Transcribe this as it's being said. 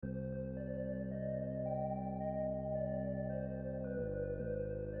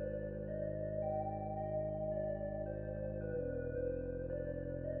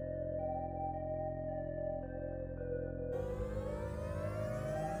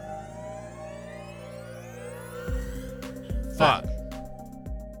Fuck.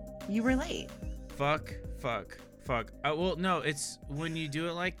 You were late. Fuck. Well, no, it's when you do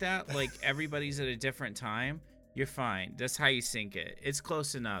it like that, like everybody's at a different time, you're fine. That's how you sync it. It's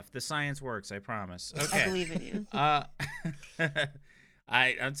close enough. The science works, I promise. Okay. I believe in you. I'm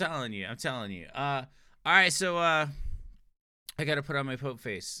telling you. All right, so I got to put on my Pope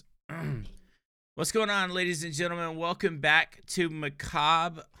face. What's going on, ladies and gentlemen? Welcome back to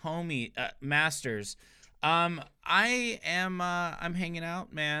Macabre Masters. I'm hanging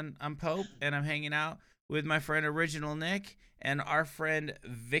out, man. I'm Pope, and I'm hanging out with my friend Original Nick and our friend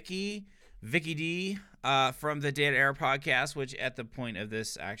Vicky D from the Dead Air podcast, which at the point of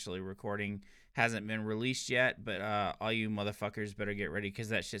this actually recording hasn't been released yet, but all you motherfuckers better get ready because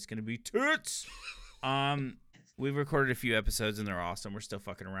that shit's gonna be toots. We've recorded a few episodes and they're awesome. We're still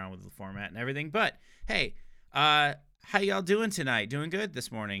fucking around with the format and everything, but hey, how y'all doing tonight? Doing good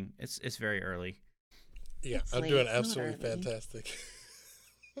this morning? It's very early. Yeah, It's I'm late. doing Not absolutely early. fantastic.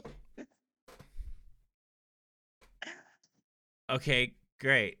 Okay,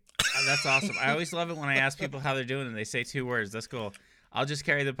 great. That's awesome. I always love it when I ask people how they're doing and they say 2 words. That's cool. I'll just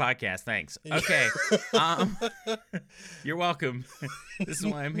carry the podcast. Thanks. Okay. You're welcome. This is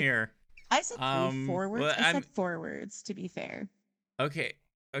why I'm here. I said 4 words. well, I said 4 words, to be fair. Okay,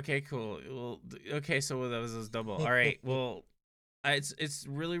 cool. Well, okay, so that was double. All right. Well, it's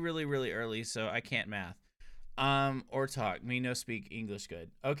really, really, really early, so I can't math. Or talk. Me no speak English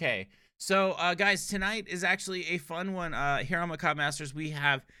good. Okay. So, guys, tonight is actually a fun one. Here on Macabre Masters, we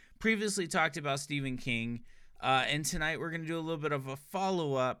have previously talked about Stephen King, and tonight we're going to do a little bit of a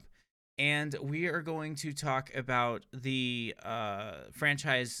follow-up, and we are going to talk about the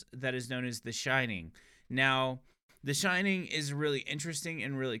franchise that is known as The Shining. Now, The Shining is really interesting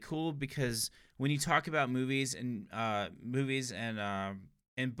and really cool because when you talk about movies and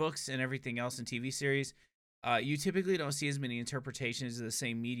books and everything else in TV series, you typically don't see as many interpretations of the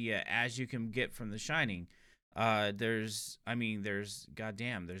same media as you can get from The Shining. There's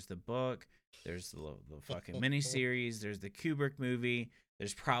the book, there's the fucking miniseries, there's the Kubrick movie,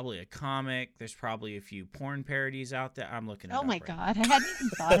 there's probably a comic, there's probably a few porn parodies out there. I'm looking it up. Oh my right god, I hadn't even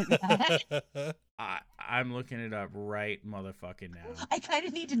thought of that. I'm looking it up right motherfucking now. I kind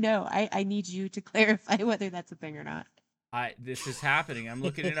of need to know. I need you to clarify whether that's a thing or not. This is happening. I'm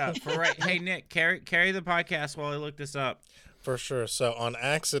looking it up. Hey Nick, carry the podcast while I look this up. For sure. So on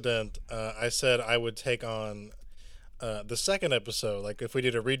accident, I said I would take on the second episode, like if we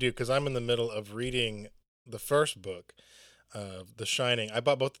did a redo, because I'm in the middle of reading the first book, The Shining. I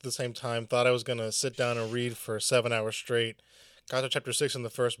bought both at the same time, thought I was going to sit down and read for 7 hours straight, got to chapter 6 in the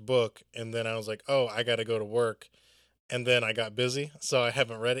first book, and then I was like, oh, I got to go to work. And then I got busy, so I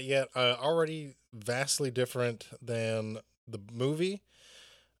haven't read it yet. Already vastly different than the movie.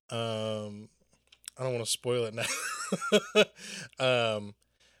 I don't want to spoil it now.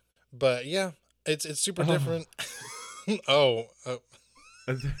 But yeah, it's super different.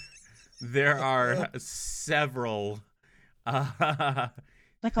 There are several.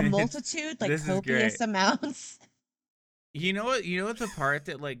 Like a multitude, like This is copious great. amounts. You know what? The part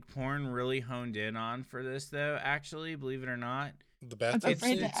that like porn really honed in on for this, though. Actually, believe it or not, The I'm bathtub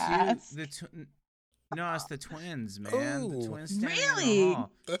afraid scene? to ask. no, it's the twins, man. The Ooh. twins standing in Really? the hall.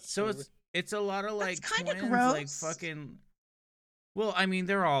 That's So it's a lot of like That's kinda twins, gross. like fucking. Well, I mean,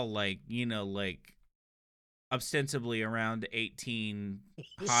 they're all like like ostensibly around 18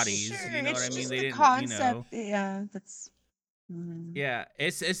 hotties. Sure, You know it's what I mean? just They the didn't, concept. Yeah, that's. Yeah,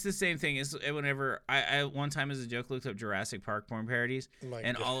 it's the same thing. It's whenever I one time as a joke looked up Jurassic Park porn parodies, My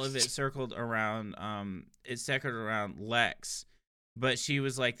and all of it goodness. circled around Lex, but she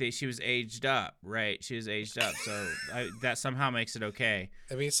was like she was aged up, right? She was aged up, so that somehow makes it okay.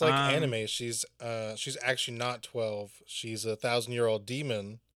 I mean, it's like anime. She's actually not 12. She's a 1,000-year-old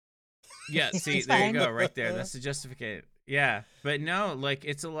demon. Yeah, see, It's there you fine. go, right there. That's the justification. Yeah, but no, like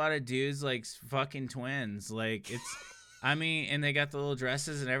it's a lot of dudes like fucking twins. Like it's, I mean, and they got the little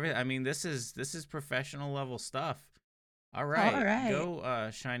dresses and everything. I mean, this is professional level stuff. All right. Go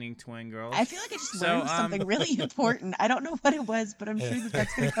Shining Twin Girls. I feel like I just So, learned something really important. I don't know what it was, but I'm sure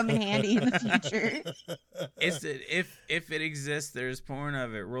that's going to come in handy in the future. It's that if it exists, there's porn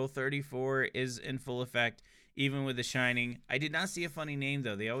of it. Rule 34 is in full effect, even with The Shining. I did not see a funny name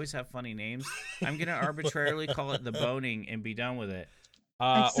though. They always have funny names. I'm gonna arbitrarily call it The Boning and be done with it. Or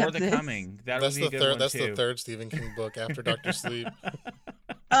Accept The this. Coming. That would That's be a the good third. one That's too. the third Stephen King book after Doctor Sleep.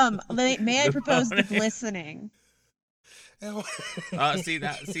 May I The propose the Boning. glistening? See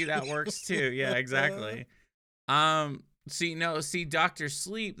that works too. Yeah, exactly. See, Doctor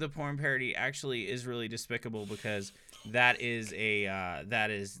Sleep, the porn parody, actually is really despicable because that is a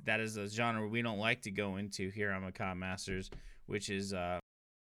genre we don't like to go into here on Macabre Masters, which is I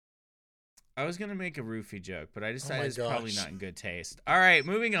was gonna make a roofie joke, but I decided it's probably not in good taste. All right,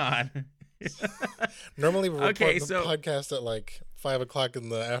 moving on. Normally we record Okay, the podcast at like 5:00 in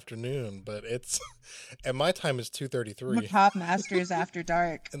the afternoon, but it's and my time is 2:33 Macabre Masters After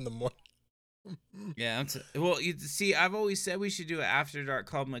Dark. in the morning. Yeah, well, you see, I've always said we should do an After Dark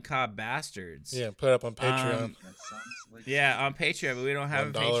called Macabre Bastards. Yeah, put it up on Patreon. That sounds like Yeah, on Patreon, but we don't have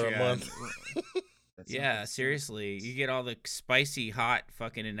a $1 Patreon. a month. that sounds Yeah, like seriously, you get all the spicy, hot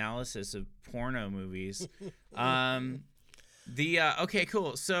fucking analysis of porno movies. Okay,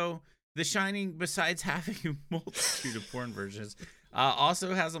 cool. So, The Shining, besides having a multitude of porn versions,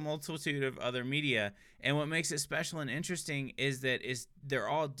 also has a multitude of other media. And what makes it special and interesting is that they're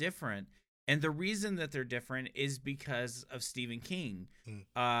all different. And the reason that they're different is because of Stephen King.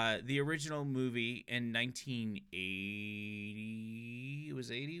 The original movie in 1980, it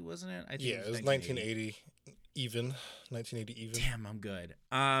was 80, wasn't it? I think Yeah, it was 1980 even. 1980 even. Damn, I'm good.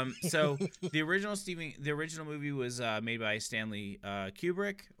 So the original movie was made by Stanley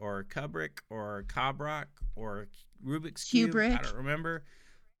Kubrick or Kubrick or Rubik's Cube. I Kubrick. don't remember.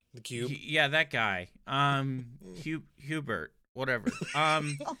 The Cube. Yeah, that guy. Hubert, whatever.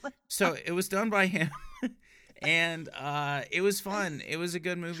 So it was done by him, and it was fun. It was a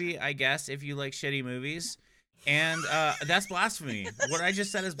good movie, I guess, if you like shitty movies. And that's blasphemy. What I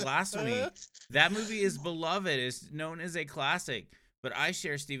just said is blasphemy. That movie is beloved. It's known as a classic. But I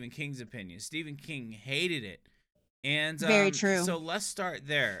share Stephen King's opinion. Stephen King hated it. And Very true. So let's start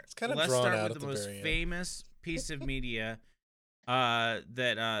there. It's kind of let's drawn start out with at the the most very end. famous piece of media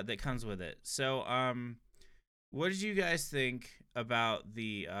that comes with it. So what did you guys think about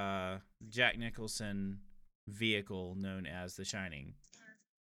the Jack Nicholson vehicle known as The Shining?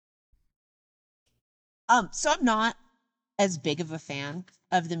 So I'm not as big of a fan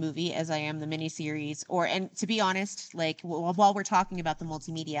of the movie as I am the miniseries, and to be honest, like while we're talking about the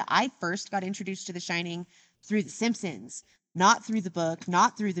multimedia, I first got introduced to The Shining through The Simpsons, not through the book,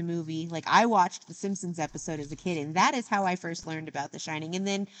 not through the movie. Like I watched the Simpsons episode as a kid, and that is how I first learned about The Shining. And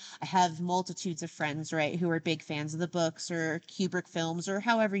then I have multitudes of friends, right, who are big fans of the books or Kubrick films or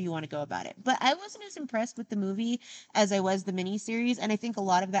however you want to go about it. But I wasn't as impressed with the movie as I was the miniseries, and I think a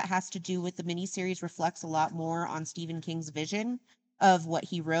lot of that has to do with the miniseries reflects a lot more on Stephen King's vision of what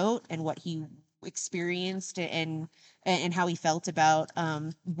he wrote and what he experienced and how he felt about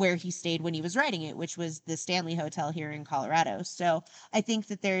where he stayed when he was writing it, which was the Stanley Hotel here in Colorado. So I think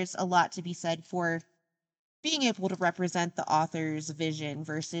that there's a lot to be said for being able to represent the author's vision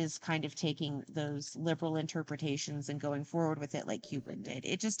versus kind of taking those liberal interpretations and going forward with it like Kubrick did.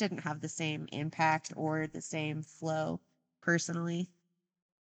 It just didn't have the same impact or the same flow personally.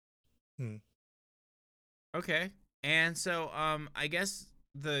 Okay. And so I guess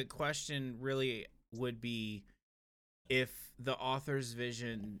the question really would be if the author's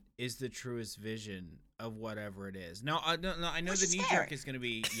vision is the truest vision of whatever it is. No, I know Which the is knee fair. jerk is going to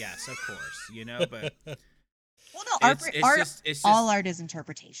be yes, of course, but Well, no, it's just all art is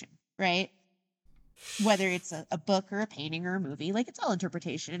interpretation, right? Whether it's a book or a painting or a movie, like it's all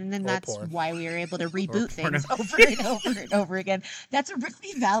interpretation. And then Or that's porn. why we are able to reboot porno. things over and over and over again. That's a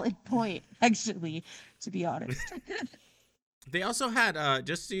really valid point, actually, to be honest. They also had,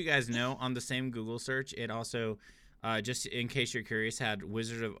 just so you guys know, on the same Google search, it also, just in case you're curious, had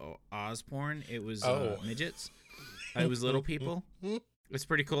Wizard of Oz porn. It was midgets. It was little people. It's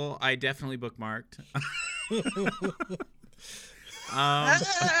pretty cool. I definitely bookmarked.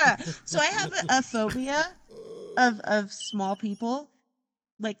 So I have a phobia of small people.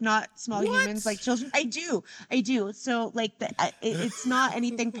 Like not small humans, like children. I do. So like it's not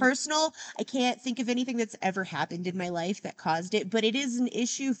anything personal. I can't think of anything that's ever happened in my life that caused it, but it is an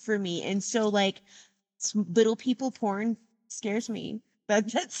issue for me. And so like little people porn scares me.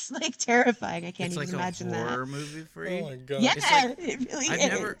 That's like terrifying. I can't It's even like imagine a that. horror movie for you. Oh my god. Yeah, It's like- it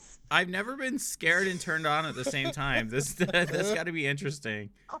really I've is. never been scared and turned on at the same time. That's got to be interesting.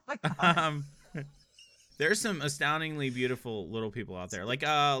 Oh my god. There's some astoundingly beautiful little people out there. Like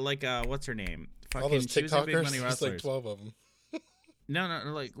what's her name? All those she was in Big TikTokers, Money there's like Wrestlers. 12 of them. No,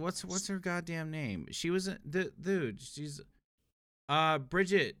 like what's her goddamn name? She was dude. She's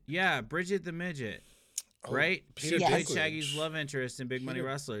Bridget. Yeah, Bridget the midget. Oh, Right? Peter She played Dinklage. Shaggy's love interest in Big Money Peter-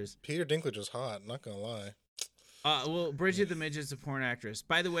 Wrestlers. Peter Dinklage is hot, not gonna lie. Well, Bridget the midget's a porn actress.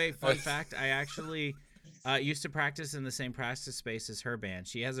 By the way, fun fact: I actually used to practice in the same practice space as her band.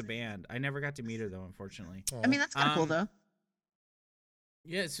 She has a band. I never got to meet her though, unfortunately. I mean, that's kind of cool Um, though.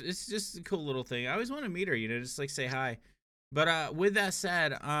 Yeah, it's just a cool little thing. I always want to meet her, just like say hi. But with that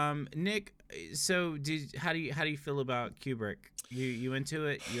said, Nick, so how do you feel about Kubrick? You into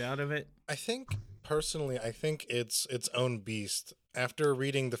it? You out of it? I think personally, I think it's its own beast. After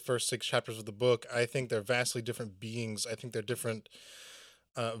reading the first 6 chapters of the book, I think they're vastly different beings. I think they're different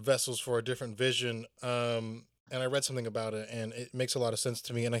vessels for a different vision. And I read something about it, and it makes a lot of sense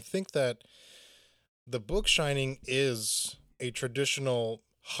to me. And I think that the book Shining is a traditional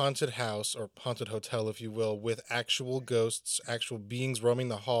haunted house or haunted hotel, if you will, with actual ghosts, actual beings roaming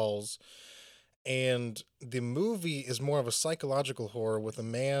the halls. And the movie is more of a psychological horror with a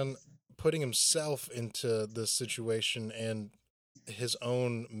man putting himself into this situation and his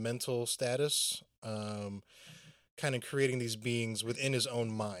own mental status, kind of creating these beings within his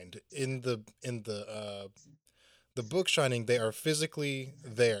own mind. In the book Shining, they are physically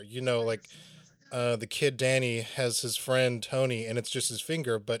there. Like the kid Danny has his friend Tony, and it's just his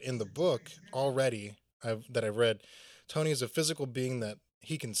finger. But in the book already that I've read, Tony is a physical being that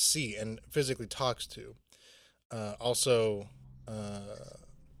he can see and physically talks to. Also,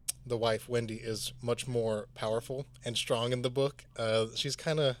 the wife Wendy is much more powerful and strong in the book. She's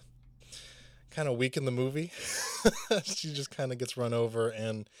kind of weak in the movie. She just kind of gets run over,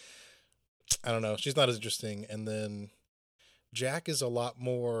 and I don't know. She's not as interesting. And then Jack is a lot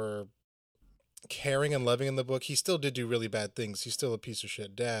more caring and loving in the book. He still did do really bad things. He's still a piece of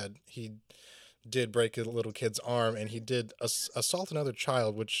shit dad. He did break a little kid's arm, and he did assault another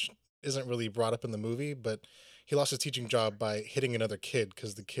child, which isn't really brought up in the movie, but he lost his teaching job by hitting another kid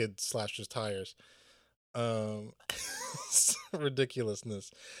because the kid slashed his tires.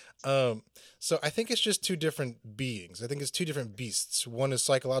 Ridiculousness. So I think it's just two different beings. I think it's two different beasts. One is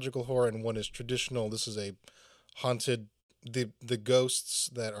psychological horror and one is traditional. This is a haunted. The ghosts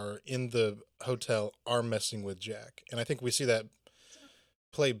that are in the hotel are messing with Jack, and I think we see that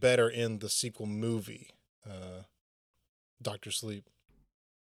play better in the sequel movie, Doctor Sleep.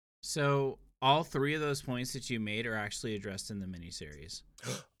 So all three of those points that you made are actually addressed in the miniseries.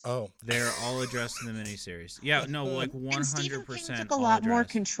 Oh, They're all addressed in the miniseries. Yeah, no, like 100%. And Stephen King took a lot more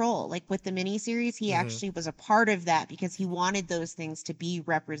control. Like with the miniseries, he actually was a part of that because he wanted those things to be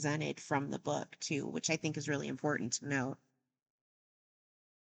represented from the book too, which I think is really important to note.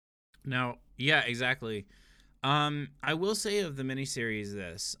 Now, yeah, exactly. I will say of the miniseries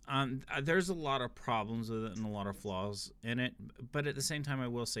this. There's a lot of problems with it and a lot of flaws in it, but at the same time I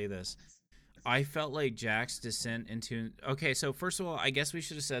will say this. I felt like Jack's descent into okay, so first of all, I guess we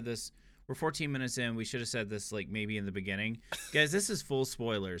should have said this. We're 14 minutes in. We should have said this like maybe in the beginning. Guys, this is full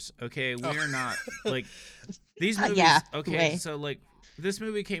spoilers. Okay, we are not like these movies. Yeah, okay, way. so like this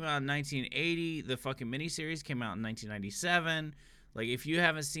movie came out in 1980. The fucking miniseries came out in 1997. Like if you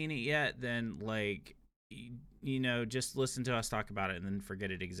haven't seen it yet, then like just listen to us talk about it and then forget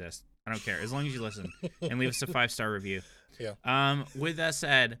it exists. I don't care as long as you listen and leave us a 5-star review. Yeah. With that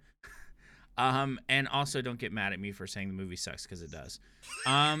said, and also don't get mad at me for saying the movie sucks because it does.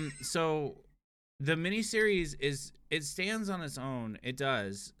 So the miniseries it stands on its own. It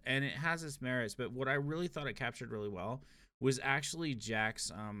does, and it has its merits. But what I really thought it captured really well was actually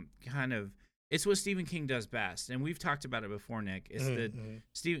Jack's kind of. It's what Stephen King does best, and we've talked about it before, Nick. It's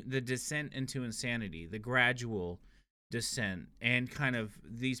the descent into insanity, the gradual descent, and kind of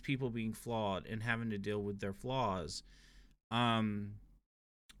these people being flawed and having to deal with their flaws.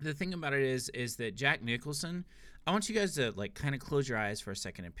 The thing about it is that Jack Nicholson. I want you guys to like kind of close your eyes for a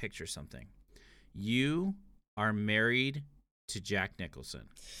second and picture something. You are married to Jack Nicholson.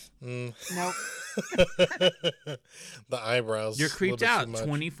 Nope. The eyebrows. You're creeped out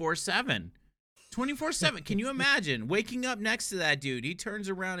 24/7. 24/7. Can you imagine waking up next to that dude? He turns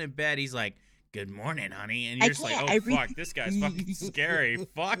around in bed. He's like, "Good morning, honey," and you're just like, "Oh fuck, this guy's fucking scary.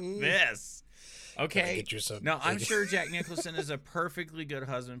 Fuck this." Okay. No, I'm sure Jack Nicholson is a perfectly good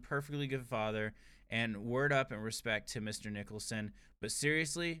husband, perfectly good father, and word up and respect to Mr. Nicholson. But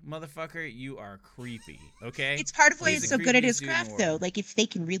seriously, motherfucker, you are creepy. Okay. It's part of why He's he's the so good at creepiest his dude in the craft, though. world. Like if they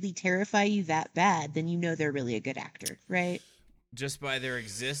can really terrify you that bad, then you know they're really a good actor, right? Just by their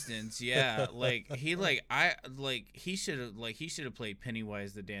existence, yeah. He should have played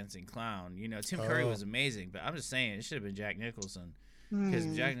Pennywise the Dancing Clown. Tim Curry was amazing, but I'm just saying it should have been Jack Nicholson because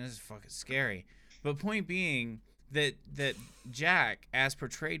Jack Nicholson is fucking scary. But point being that Jack, as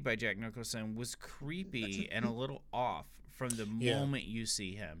portrayed by Jack Nicholson, was creepy and a little off from the moment you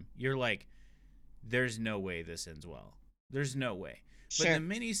see him. You're like, there's no way this ends well. There's no way. But in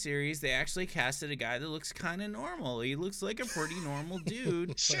the miniseries, they actually casted a guy that looks kind of normal. He looks like a pretty normal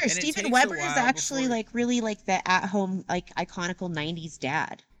dude. Sure, Steven Weber is actually like really like the at-home, like iconical '90s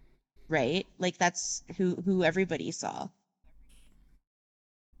dad, right? Like that's who everybody saw.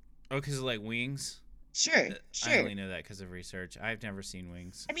 Oh, because of like Wings. Sure, I sure. only know that because of research. I've never seen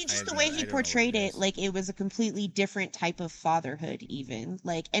Wings. I mean, I just the don't- way I he don't know what portrayed it, is. like it was a completely different type of fatherhood, even.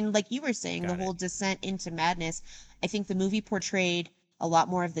 Like, and like you were saying, the Got it. whole descent into madness, I think the movie portrayed a lot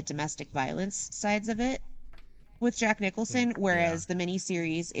more of the domestic violence sides of it with Jack Nicholson, whereas the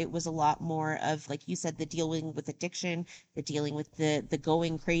miniseries, it was a lot more of, like you said, the dealing with addiction, the dealing with the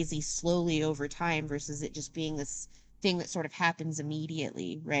going crazy slowly over time versus it just being this thing that sort of happens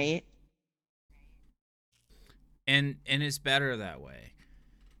immediately, right? And it's better that way.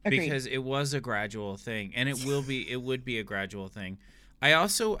 Agreed. Because it was a gradual thing, and it would be a gradual thing. I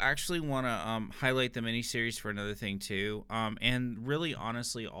also actually want to highlight the miniseries for another thing too, and really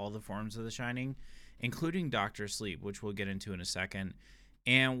honestly all the forms of The Shining, including Doctor Sleep, which we'll get into in a second.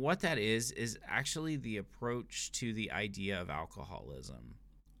 And what that is actually the approach to the idea of alcoholism.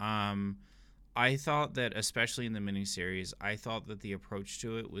 I thought that, especially in the miniseries, I thought that the approach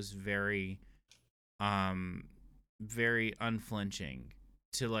to it was very, very unflinching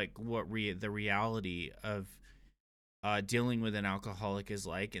to like what the reality of dealing with an alcoholic is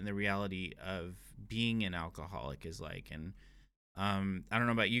like, and the reality of being an alcoholic is like. And I don't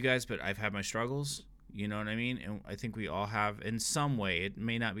know about you guys, but I've had my struggles. You know what I mean? And I think we all have in some way. It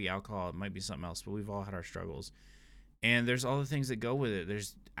may not be alcohol, it might be something else, but we've all had our struggles. And there's all the things that go with it.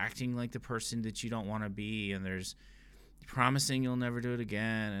 There's acting like the person that you don't want to be, and there's promising you'll never do it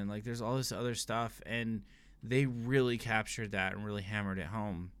again, and like there's all this other stuff. And they really captured that and really hammered it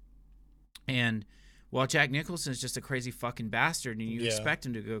home. And while Jack Nicholson's just a crazy fucking bastard and you expect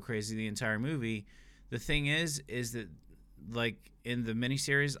him to go crazy the entire movie, the thing is that like in the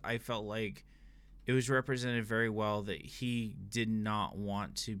miniseries, I felt like it was represented very well that he did not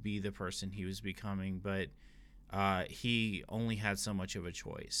want to be the person he was becoming, but he only had so much of a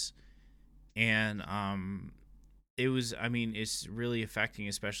choice. And it was, I mean, it's really affecting,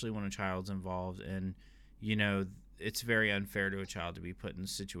 especially when a child's involved. And you know, it's very unfair to a child to be put in a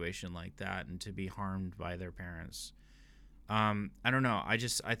situation like that and to be harmed by their parents. I don't know. I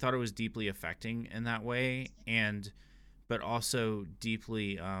thought it was deeply affecting in that way, but also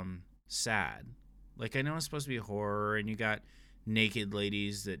deeply sad. Like, I know it's supposed to be horror, and you got naked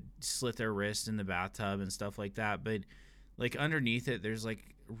ladies that slit their wrist in the bathtub and stuff like that, but like underneath it, there's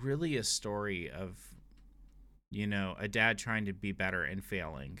like really a story of, you know, a dad trying to be better and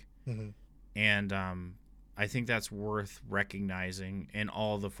failing. Mm-hmm. And I think that's worth recognizing in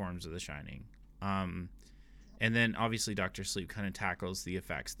all the forms of The Shining. And then obviously Dr. Sleep kind of tackles the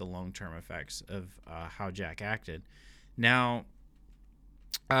effects, the long-term effects of how Jack acted. Now,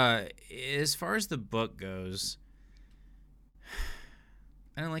 as far as the book goes,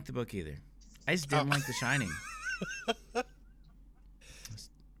 I didn't like the book either. I just didn't like The Shining.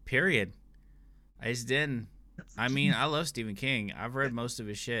 Period. I just didn't. I mean, I love Stephen King. I've read most of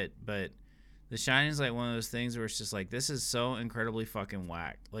his shit, but The Shining's like one of those things where it's just like, this is so incredibly fucking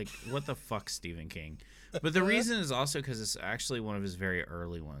whack. Like, what the fuck, Stephen King? But the reason is also because it's actually one of his very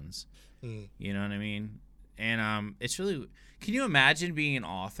early ones. You know what I mean? And it's really... Can you imagine being an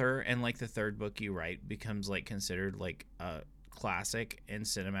author and like the third book you write becomes like considered like a classic in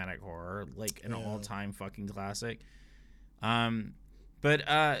cinematic horror, like an all-time fucking classic? So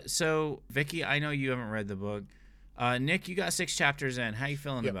Vicky, I know you haven't read the book. Nick, you got 6 chapters in. How you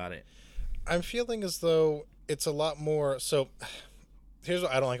feeling about it? I'm feeling as though it's a lot more. So here's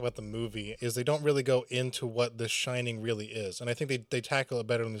what I don't like about the movie is they don't really go into what The Shining really is. And I think they tackle it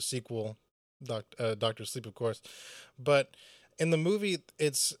better in the sequel, Dr. Sleep, of course. But in the movie,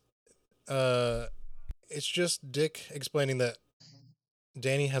 it's just Dick explaining that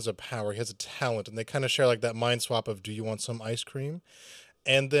Danny has a power, he has a talent, and they kind of share like that mind swap of, do you want some ice cream?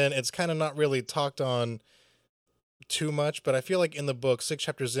 And then it's kind of not really talked on too much, but I feel like in the book, 6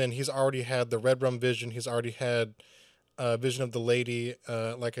 chapters in, he's already had the red rum vision. He's already had a vision of the lady.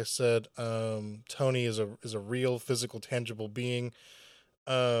 Like I said, Tony is a real physical, tangible being.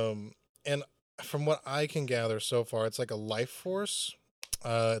 And from what I can gather so far, it's like a life force.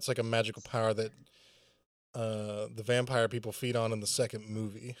 It's like a magical power that the vampire people feed on in the second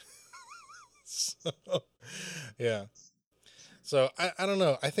movie. So, yeah. So I don't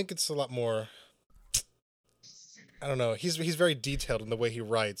know. I think it's a lot more. I don't know. He's very detailed in the way he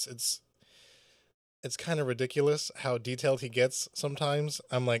writes. It's kind of ridiculous how detailed he gets sometimes.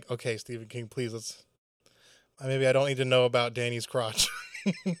 I'm like, okay, Stephen King, please let's. Maybe I don't need to know about Danny's crotch.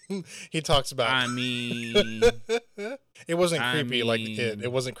 He talks about. I mean, it wasn't creepy like it.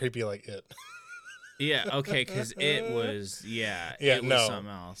 It wasn't creepy like it. Yeah, okay, because it was, it was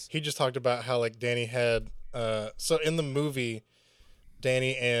something else. He just talked about how like Danny had. So in the movie,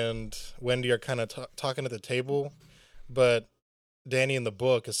 Danny and Wendy are kind of talking at the table, but Danny in the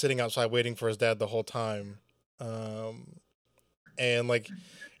book is sitting outside waiting for his dad the whole time. And like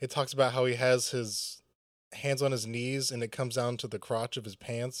it talks about how he has his hands on his knees and it comes down to the crotch of his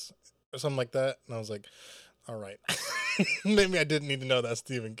pants or something like that. And I was like, all right. Maybe I didn't need to know that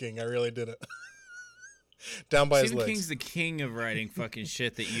Stephen King. I really didn't. Down by his Stephen legs. King's the king of writing fucking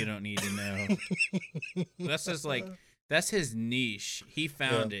shit that you don't need to know. That's just like, that's his niche. He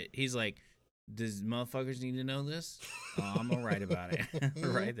found it. He's like, does motherfuckers need to know this? Oh, I'm gonna write about it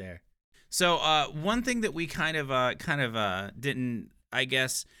right there. So one thing that we kind of didn't, I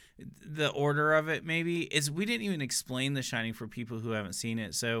guess, the order of it maybe is we didn't even explain The Shining for people who haven't seen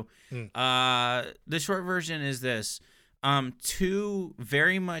it. So the short version is this: two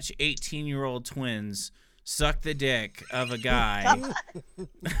very much 18-year-old twins suck the dick of a guy.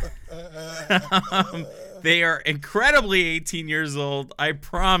 They are incredibly 18 years old, I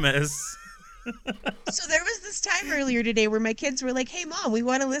promise. So there was this time earlier today where my kids were like, "Hey, Mom, we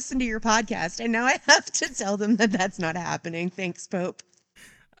want to listen to your podcast," and now I have to tell them that that's not happening. Thanks, Pope.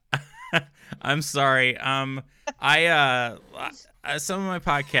 I'm sorry. I some of my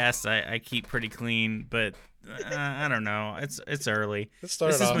podcasts I keep pretty clean, but I don't know. It's early. It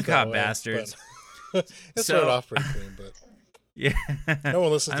started This is off that Macabre way, Bastards. but it started So- off pretty clean, but Yeah. no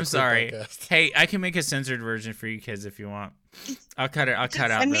one listens to I'm Clean sorry. Podcast. Hey, I can make a censored version for you kids if you want. I'll cut it. I'll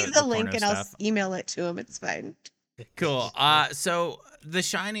cut out Send me the link porno and I'll stuff. email it to them. It's fine. Cool. So The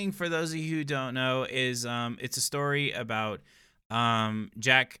Shining, for those of you who don't know, is it's a story about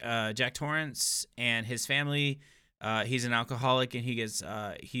Jack Torrance and his family. He's an alcoholic and he gets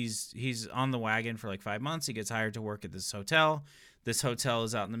he's on the wagon for like 5 months. He gets hired to work at this hotel. This hotel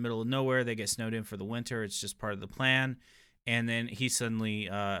is out in the middle of nowhere. They get snowed in for the winter. It's just part of the plan. And then he suddenly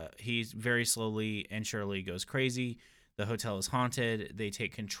he's very slowly and surely goes crazy. The hotel is haunted. They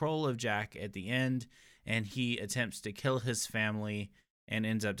take control of Jack at the end, and he attempts to kill his family and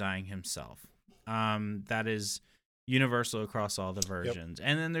ends up dying himself. That is universal across all the versions.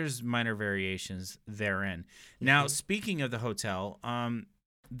 And then there's minor variations therein. Now, speaking of the hotel,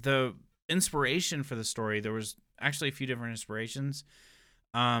 the inspiration for the story, there was actually a few different inspirations.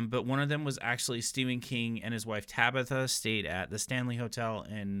 But one of them was actually Stephen King and his wife Tabitha stayed at the Stanley Hotel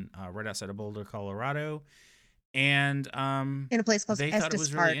in right outside of Boulder, Colorado. And In a place called they thought it Estes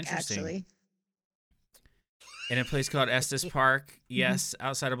was really Park, interesting. actually. In a place called Estes Park, yes,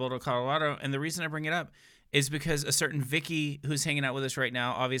 outside of Boulder, Colorado. And the reason I bring it up is because a certain Vicky, who's hanging out with us right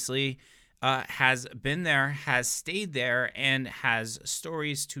now, obviously has been there, has stayed there, and has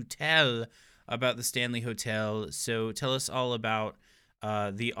stories to tell about the Stanley Hotel. So tell us all about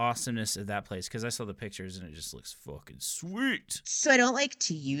the awesomeness of that place, because I saw the pictures and it just looks fucking sweet. So I don't like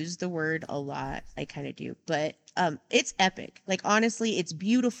to use the word a lot. I kind of do, but it's epic. Like, honestly, it's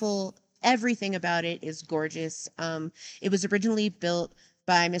beautiful. Everything about it is gorgeous. It was originally built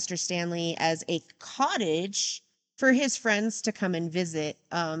by Mr. Stanley as a cottage for his friends to come and visit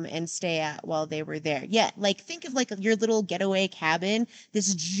and stay at while they were there. Yeah, like think of like your little getaway cabin.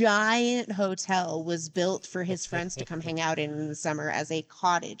 This giant hotel was built for his friends to come hang out in the summer as a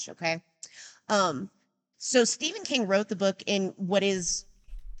cottage, okay? So Stephen King wrote the book in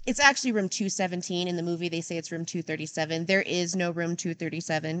it's actually room 217. In the movie they say it's room 237. There is no room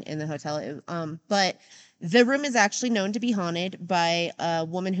 237 in the hotel. But the room is actually known to be haunted by a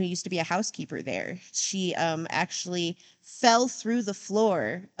woman who used to be a housekeeper there. She actually fell through the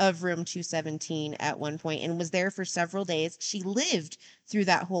floor of room 217 at one point and was there for several days. She lived through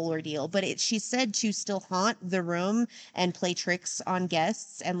that whole ordeal, but she's said to still haunt the room and play tricks on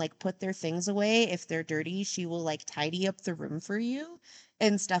guests and like put their things away. If they're dirty, she will like tidy up the room for you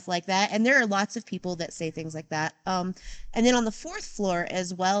and stuff like that. And there are lots of people that say things like that. And then on the fourth floor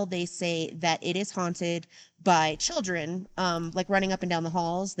as well, they say that it is haunted by children, like running up and down the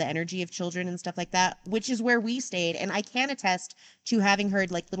halls, the energy of children and stuff like that, which is where we stayed. And I can attest to having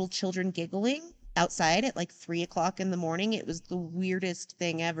heard like little children giggling outside at like 3:00 in the morning. It was the weirdest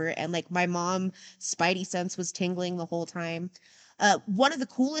thing ever. And like my mom spidey sense was tingling the whole time. One of the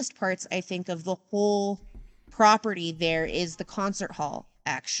coolest parts, I think, of the whole property there is the concert hall,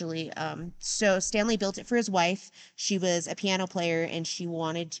 actually. So Stanley built it for his wife. She was a piano player and she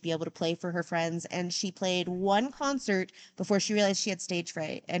wanted to be able to play for her friends, and she played one concert before she realized she had stage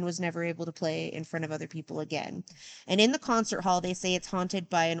fright and was never able to play in front of other people again. And in the concert hall, they say it's haunted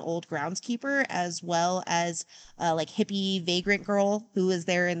by an old groundskeeper as well as like hippie vagrant girl who was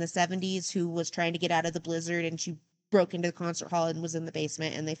there in the 70s who was trying to get out of the blizzard, and she broke into the concert hall and was in the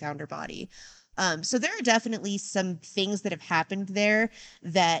basement and they found her body. So there are definitely some things that have happened there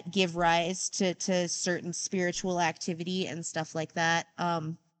that give rise to certain spiritual activity and stuff like that.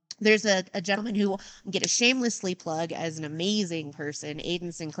 There's a gentleman who will get a shamelessly plug as an amazing person,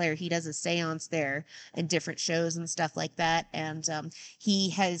 Aiden Sinclair. He does a seance there and different shows and stuff like that. And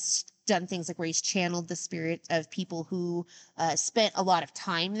he has done things like where he's channeled the spirit of people who spent a lot of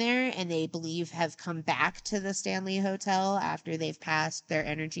time there and they believe have come back to the Stanley Hotel after they've passed their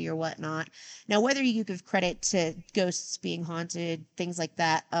energy or whatnot. Now, whether you give credit to ghosts being haunted, things like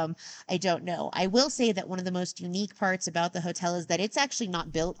that, I don't know. I will say that one of the most unique parts about the hotel is that it's actually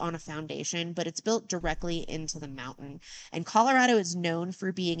not built on a foundation, but it's built directly into the mountain. And Colorado is known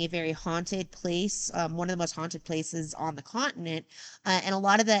for being a very haunted place, one of the most haunted places on the continent. And a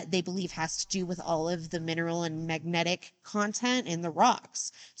lot of that they believe has to do with all of the mineral and magnetic content in the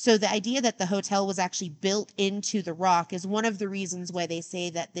rocks. So the idea that the hotel was actually built into the rock is one of the reasons why they say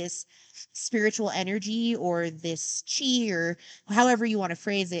that this spiritual energy or this chi or however you want to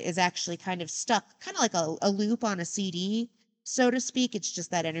phrase it is actually kind of stuck, kind of like a loop on a CD, so to speak. It's just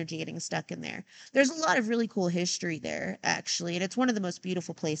that energy getting stuck in there. There's a lot of really cool history there, actually, and it's one of the most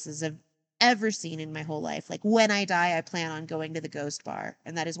beautiful places I've ever seen in my whole life. Like, when I die, I plan on going to the Ghost Bar,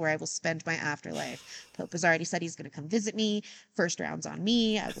 and that is where I will spend my afterlife. Pope has already said he's going to come visit me. First round's on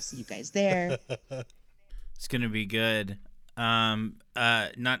me. I will see you guys there. It's gonna be good. Not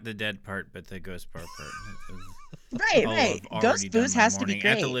the dead part, but the ghost bar part. Right, All right. I've already Ghost done booze my has to be morning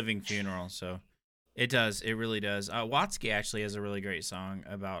at the great. living funeral, so it does. It really does. Watsky actually has a really great song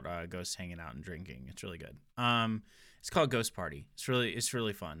about ghosts hanging out and drinking. It's really good. It's called Ghost Party. It's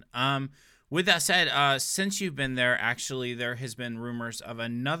really fun. With that said, since you've been there, actually, there has been rumors of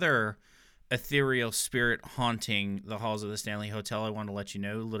another ethereal spirit haunting the halls of the Stanley Hotel. I want to let you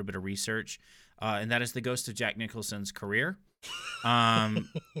know a little bit of research, and that is the ghost of Jack Nicholson's career. It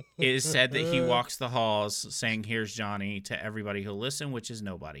is said that he walks the halls saying, "Here's Johnny," to everybody who'll listen, which is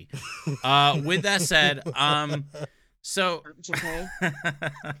nobody. With that said, so Jim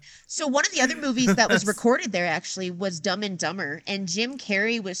Carrey. So one of the other movies that was recorded there actually was Dumb and Dumber, and Jim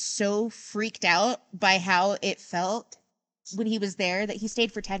Carrey was so freaked out by how it felt when he was there that he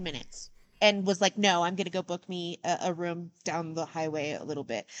stayed for 10 minutes and was like, no, I'm going to go book me a room down the highway a little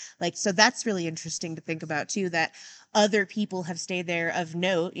bit. Like, so that's really interesting to think about too, that other people have stayed there of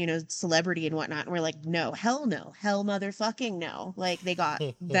note, you know, celebrity and whatnot. And we're like, no, hell motherfucking no. Like, they got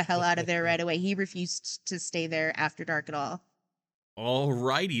the hell out of there right away. He refused to stay there after dark at all.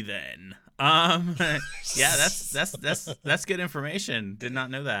 alrighty then. Yeah, that's good information. Did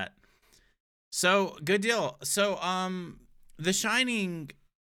not know that. So good deal. So The Shining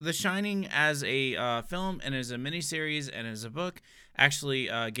as a film and as a miniseries and as a book actually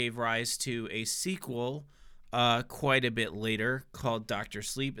gave rise to a sequel quite a bit later called Dr.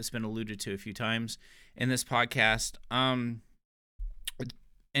 Sleep. It's been alluded to a few times in this podcast.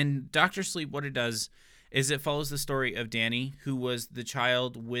 And Dr. Sleep, what it does is it follows the story of Danny, who was the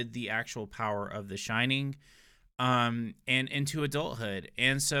child with the actual power of The Shining, and into adulthood.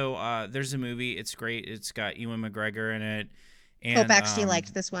 And so there's a movie. It's great. It's got Ewan McGregor in it. And, Hope actually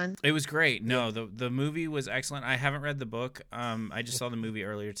liked this one. It was great. No, the movie was excellent. I haven't read the book. I just saw the movie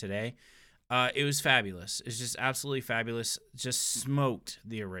earlier today. It was fabulous. It's just absolutely fabulous. Just smoked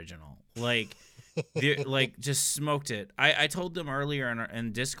the original. Like, just smoked it. I told them earlier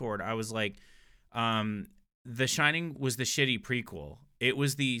in Discord, I was like, The Shining was the shitty prequel. It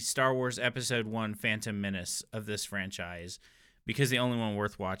was the Star Wars Episode 1 Phantom Menace of this franchise, because the only one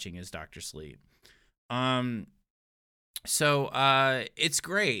worth watching is Dr. Sleep. So it's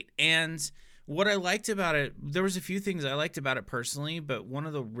great. And what I liked about it, there was a few things I liked about it personally, but one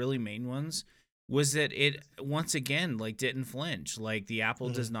of the really main ones was that it, once again, like, didn't flinch. Like, the apple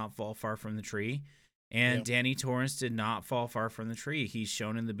does not fall far from the tree. And Danny Torrance did not fall far from the tree. He's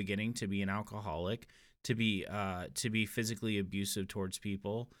shown in the beginning to be an alcoholic, to be physically abusive towards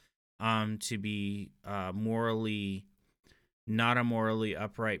people, to be morally not a morally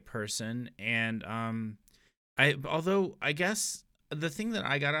upright person. And although I guess the thing that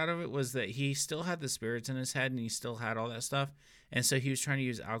I got out of it was that he still had the spirits in his head and he still had all that stuff. And so he was trying to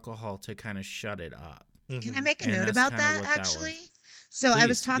use alcohol to kind of shut it up. Can I make a And note that's about kinda that, what that actually? was. So I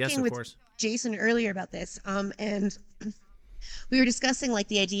was Please. Yes, talking of with course. Jason earlier about this, and we were discussing, like,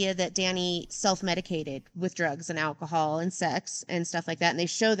 the idea that Danny self-medicated with drugs and alcohol and sex and stuff like that, and they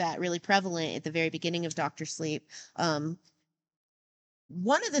show that really prevalent at the very beginning of Dr. Sleep.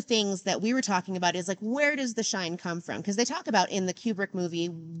 One of the things that we were talking about is, like, where does the shine come from? Because they talk about in the Kubrick movie,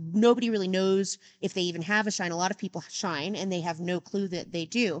 nobody really knows if they even have a shine. A lot of people shine, and they have no clue that they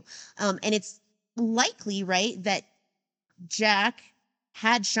do. And it's likely, right, that Jack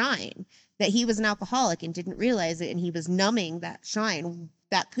had shine, that he was an alcoholic and didn't realize it, and he was numbing that shine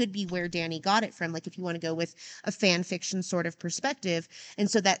that could be where Danny got it from. Like if you want to go with a fan fiction sort of perspective. And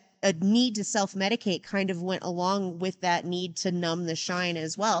so that a need to self-medicate kind of went along with that need to numb the shine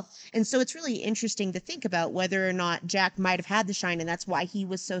as well. And so it's really interesting to think about whether or not Jack might have had the shine, and that's why he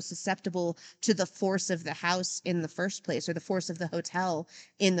was so susceptible to the force of the house in the first place, or the force of the hotel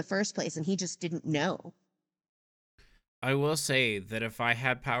in the first place, and he just didn't know. I will say that if I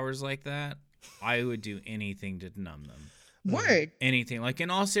had powers like that, I would do anything to numb them. Word. Anything. Like, in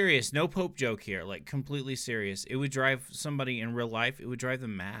all serious, no Pope joke here. Like, completely serious. It would drive somebody in real life, it would drive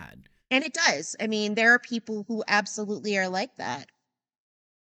them mad. And it does. I mean, there are people who absolutely are like that.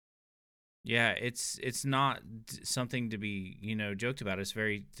 Yeah, it's not something to be, joked about. It's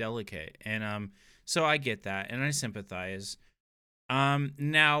very delicate. And so I get that, and I sympathize.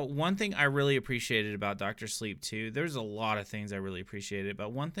 Now, one thing I really appreciated about Dr. Sleep too, there's a lot of things I really appreciated,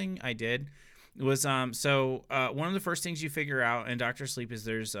 but one thing I did was one of the first things you figure out in Dr. Sleep is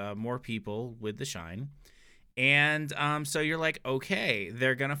there's more people with the shine. And so you're like, okay,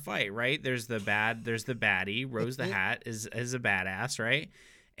 they're gonna fight, right? There's the baddie, Rose the Hat is a badass, right?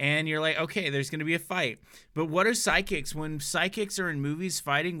 And you're like, okay, there's going to be a fight. But what are psychics? When psychics are in movies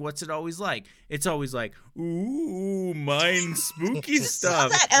fighting, what's it always like? It's always like, ooh, mind spooky stuff.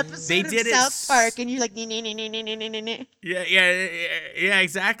 That episode They of did it South Park, and you're like, nah. Yeah,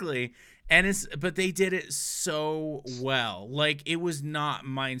 exactly. But they did it so well. Like, it was not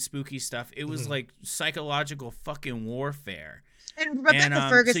mind spooky stuff. It was like psychological fucking warfare. And Rebecca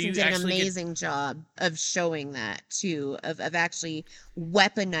Ferguson you did an actually amazing job of showing that too, of actually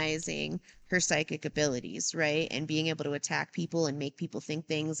weaponizing her psychic abilities, right? And being able to attack people and make people think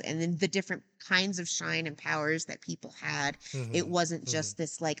things, and then the different kinds of shine and powers that people had. It wasn't just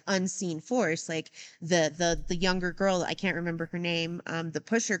this like unseen force, like the younger girl, I can't remember her name, the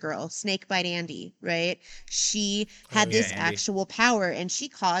pusher girl, Snakebite Andy, right? She had this Andy. actual power, and she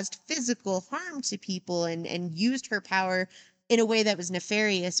caused physical harm to people and used her power in a way that was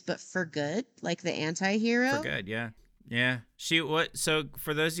nefarious, but for good, like the anti-hero. For good, yeah. Yeah. So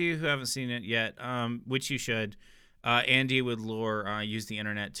for those of you who haven't seen it yet, which you should, Andy would use the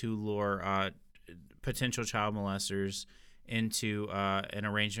internet to lure potential child molesters into an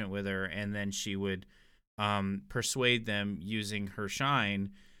arrangement with her, and then she would persuade them using her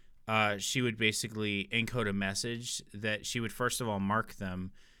shine. She would basically encode a message that she would first of all mark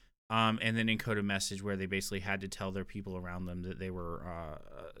them, and then encode a message where they basically had to tell their people around them that they were,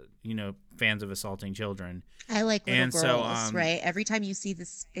 fans of assaulting children. I like little And girls, so, right? Every time you see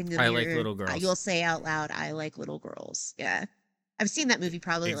this in the I mirror, like little girls. you'll say out loud, I like little girls. Yeah. I've seen that movie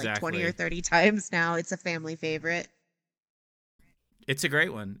probably like 20 or Exactly. 30 times now. It's a family favorite. It's a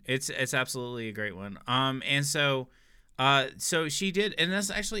great one. It's absolutely a great one. And so she did, and that's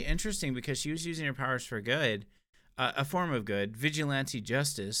actually interesting because she was using her powers for good, a form of good, vigilante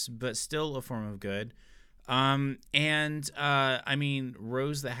justice, but still a form of good. I mean,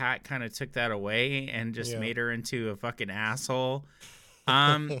 Rose the Hat kind of took that away and just made her into a fucking asshole.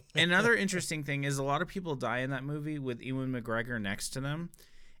 Another interesting thing is a lot of people die in that movie with Ewan McGregor next to them.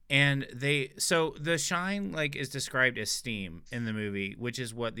 And so the shine like is described as steam in the movie, which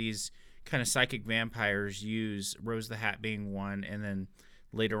is what these kind of psychic vampires use, Rose the Hat being one, and then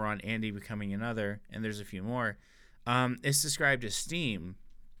later on Andy becoming another, and there's a few more. It's described as steam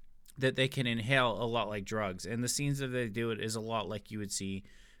that they can inhale a lot like drugs. And the scenes that they do it is a lot like you would see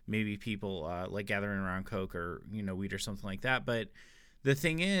maybe people like gathering around coke or, weed or something like that. But the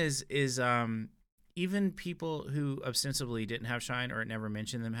thing is even people who ostensibly didn't have shine or it never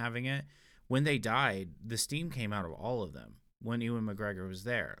mentioned them having it, when they died, the steam came out of all of them when Ewan McGregor was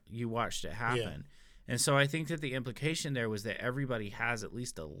there. You watched it happen. Yeah. And so I think that the implication there was that everybody has at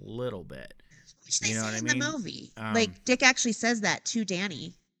least a little bit. Which they say in the movie. Like Dick actually says that to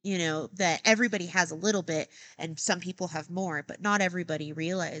Danny, that everybody has a little bit and some people have more, but not everybody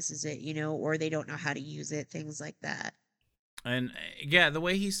realizes it, or they don't know how to use it, things like that. And yeah, the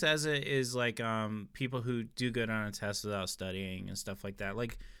way he says it is like people who do good on a test without studying and stuff like that.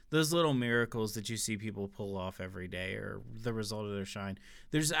 Like those little miracles that you see people pull off every day are the result of their shine.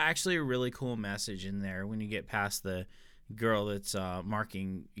 There's actually a really cool message in there when you get past the girl that's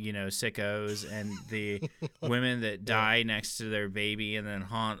marking, sickos and the women that die next to their baby and then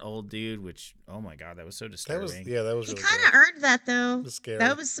haunt old dude, which, oh my God, that was so disturbing. That was He really kind of earned that though. It was scary.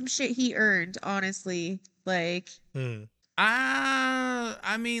 That was some shit he earned, honestly. Like,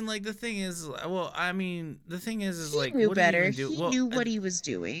 I mean, like the thing is like, he knew what better. Did he even do? He knew what he was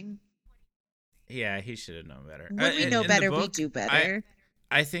doing. Yeah, he should have known better. When we know better, we do better.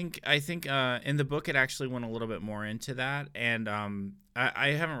 I think in the book it actually went a little bit more into that, and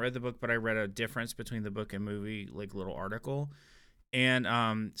I haven't read the book, but I read a difference between the book and movie, like little article,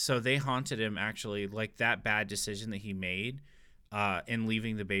 And so they haunted him, actually, like that bad decision that he made in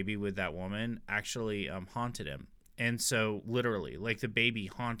leaving the baby with that woman actually haunted him. And so literally, like, the baby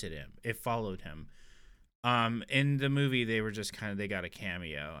haunted him. It followed him. In the movie, they were just they got a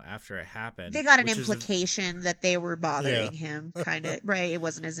cameo after it happened. They got an which is a- implication that they were bothering him, kind of, right? It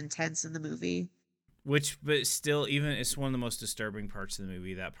wasn't as intense in the movie. but still, even it's one of the most disturbing parts of the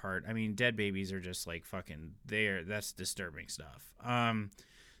movie. That part, I mean, dead babies are just like fucking. That's disturbing stuff.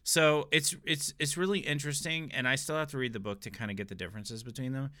 So it's really interesting, and I still have to read the book to kind of get the differences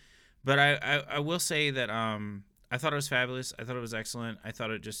between them. But I will say that I thought it was fabulous. I thought it was excellent. I thought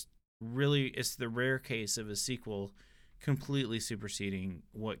it just really, it's the rare case of a sequel completely superseding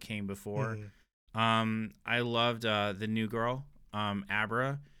what came before. I loved the new girl,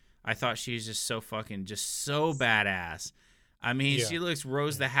 Abra. I thought she's just so badass. I mean, she looks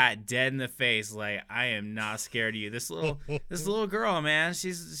Rose the Hat dead in the face, like, I am not scared of you. This little girl, man,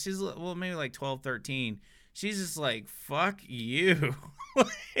 she's well, maybe like 12, 13. She's just like, fuck you.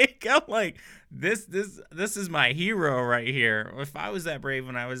 Like, I'm like, this is my hero right here. If I was that brave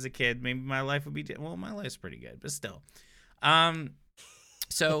when I was a kid, maybe my life would be well, my life's pretty good, but still.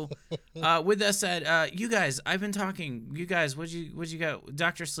 So with that said, you guys, I've been talking. You guys, what'd you got?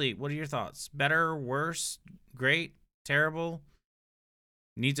 Dr. Sleep, what are your thoughts? Better, worse, great, terrible?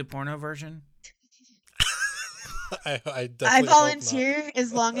 Needs a porno version? I definitely I hope volunteer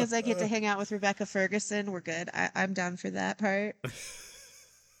as long as I get to hang out with Rebecca Ferguson. We're good. I'm down for that part.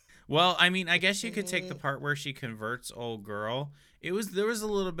 Well, I mean, I guess you could take the part where she converts old girl. There was a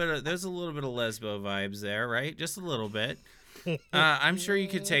little bit of lesbo vibes there, right? Just a little bit. I'm sure you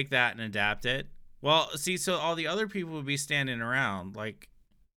could take that and adapt it. Well, see, so all the other people would be standing around, like,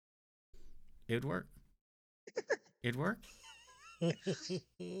 it'd work. It'd work. What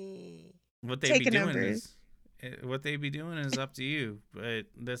they'd Taking be doing over. is up to you, but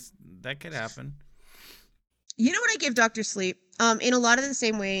that could happen. You know what I give Dr. Sleep? In a lot of the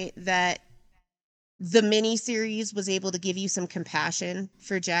same way that the miniseries was able to give you some compassion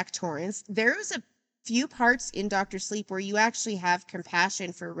for Jack Torrance, there was a few parts in Dr. Sleep where you actually have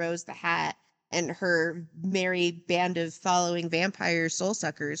compassion for Rose the Hat and her merry band of following vampire soul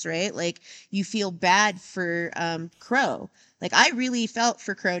suckers, right? Like, you feel bad for Crow. Like, I really felt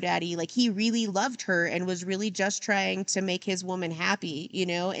for Crow Daddy. Like, he really loved her and was really just trying to make his woman happy, you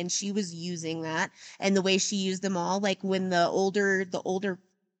know? And she was using that. And the way she used them all, like when the older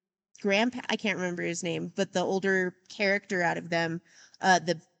grandpa, I can't remember his name, but the older character out of them,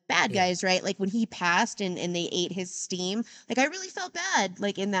 the bad guys, right? Like when he passed and they ate his steam, like I really felt bad,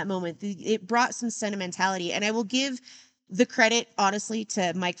 like in that moment. It brought some sentimentality. And I will give the credit, honestly,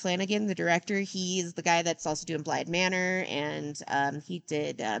 to Mike Flanagan, the director. He's the guy that's also doing Blythe Manor, and he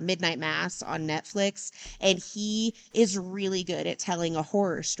did Midnight Mass on Netflix. And he is really good at telling a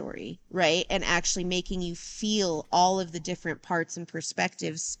horror story, right? And actually making you feel all of the different parts and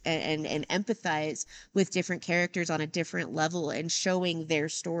perspectives and empathize with different characters on a different level and showing their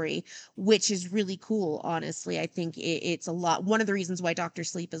story, which is really cool, honestly. I think it's a lot. One of the reasons why Dr.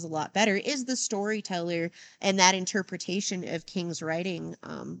 Sleep is a lot better is the storyteller, and that interpretation of King's writing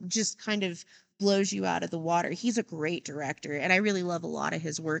just kind of blows you out of the water. He's a great director, and I really love a lot of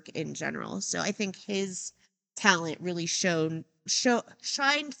his work in general. So I think his talent really shined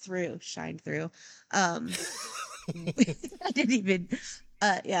through. I didn't even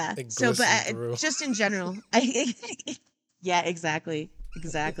yeah. It So, but glistened through. just in general, yeah, exactly,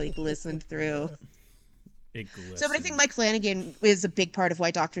 glistened through. So, but I think Mike Flanagan is a big part of why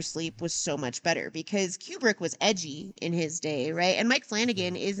Dr. Sleep was so much better, because Kubrick was edgy in his day, right? And Mike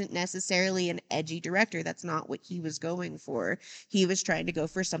Flanagan isn't necessarily an edgy director. That's not what he was going for. He was trying to go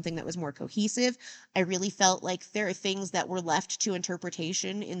for something that was more cohesive. I really felt like there are things that were left to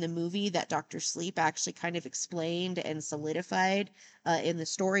interpretation in the movie that Dr. Sleep actually kind of explained and solidified in the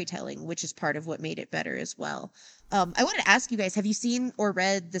storytelling, which is part of what made it better as well. I wanted to ask you guys, have you seen or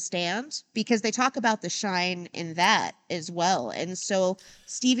read The Stand? Because they talk about the shine in that as well. And so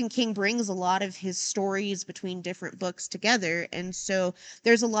Stephen King brings a lot of his stories between different books together. And so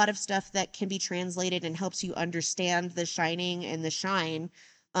there's a lot of stuff that can be translated and helps you understand The Shining and The Shine,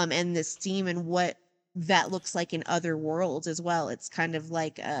 and this theme and what that looks like in other worlds as well. It's kind of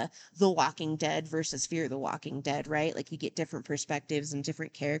like The Walking Dead versus Fear the Walking Dead, right? Like you get different perspectives and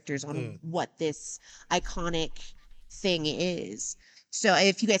different characters on what this iconic thing is. So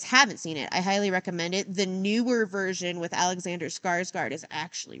if you guys haven't seen it, I highly recommend it. The newer version with Alexander Skarsgård is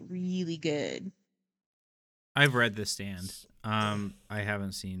actually really good. I've read The Stand. I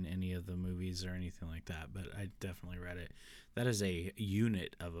haven't seen any of the movies or anything like that, but I definitely read it. That is a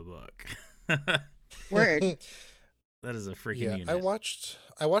unit of a book. Word. That is a freaking Yeah, unit. I watched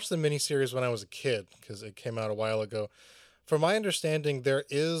the miniseries when I was a kid because it came out a while ago. From my understanding, there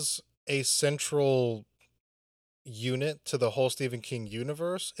is a central unit to the whole Stephen King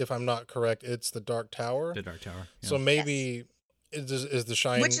universe. If I'm not correct, it's the Dark Tower. The Dark Tower. Yeah. So maybe is the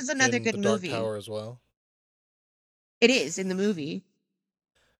Shining Which is another in good the Dark movie. Tower as well? It is in the movie.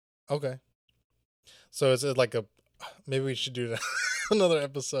 Okay. So is it like a maybe we should do another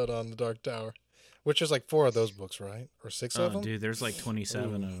episode on the Dark Tower, which is like 4 of those books, right? Or 6 of Oh, them? dude, there's like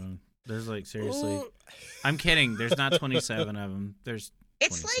 27 Ooh. of them. There's like seriously. Ooh. I'm kidding. There's not 27 of them. There's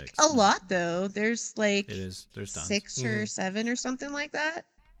It's like 26. a lot though. There's like It is. There's tons. 6 or 7 or something like that.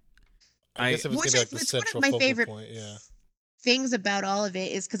 I guess if it's Which gonna be like is the it's one of central my focal favorite point, yeah. things about all of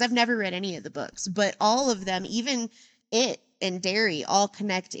it is because I've never read any of the books, but all of them, even it and Derry, all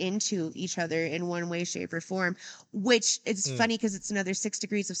connect into each other in one way, shape, or form. Which it's funny because it's another 6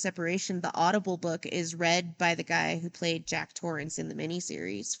 Degrees of Separation. The Audible book is read by the guy who played Jack Torrance in the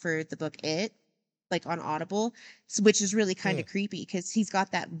miniseries for the book It, like on Audible, which is really kind of creepy because he's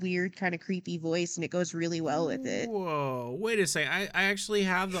got that weird kind of creepy voice and it goes really well with it. Whoa! Wait a second. I actually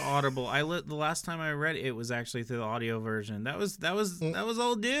have the Audible. The last time I read it was actually through the audio version. That was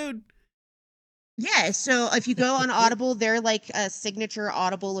old, dude. Yeah, so if you go on Audible, they're like a signature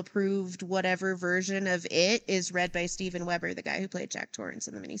Audible approved whatever version of It is read by Steven Weber, the guy who played Jack Torrance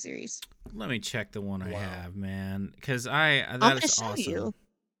in the miniseries. Let me check the one I Wow. have, man, because I'm that gonna is show awesome.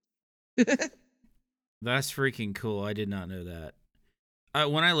 you. That's freaking cool. I did not know that.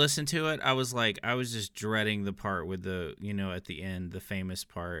 When I listened to it, I was just dreading the part with the, at the end, the famous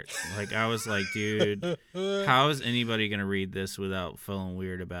part. Like, I was like, dude, how is anybody going to read this without feeling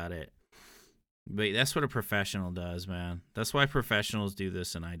weird about it? But that's what a professional does, man. That's why professionals do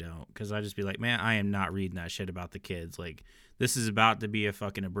this and I don't. Because I just be like, man, I am not reading that shit about the kids. Like, this is about to be a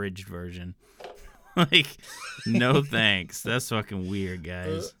fucking abridged version. Like, no thanks. That's fucking weird,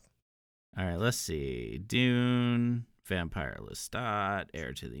 guys. All right, let's see. Dune, Vampire Lestat,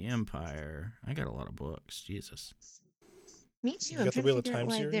 Heir to the Empire. I got a lot of books. Jesus. Me too. You I'm got the trying Wheel to of figure out Time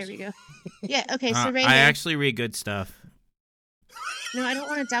why. series? There we go. Yeah, okay, so right I here. actually read good stuff. No, I don't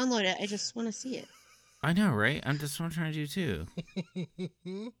want to download it. I just want to see it. I know, right? That's what I'm trying to do too.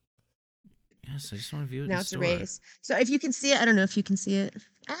 Yes, I just want to view it. Now in it's store. erased. So if you can see it, I don't know if you can see it.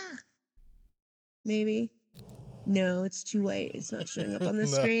 Maybe. No, it's too white. It's not showing up on the No,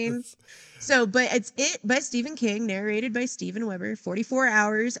 screen. it's- So, but it's It by Stephen King, narrated by Steven Weber, 44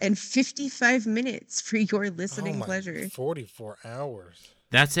 hours and 55 minutes for your listening oh my, pleasure. 44 hours.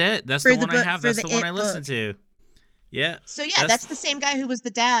 That's it. That's For the the one I book- have. for That's the the one It I listen book. to. Yeah. So yeah, that's the same guy who was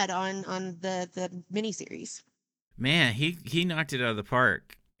the dad on the miniseries. Man, he knocked it out of the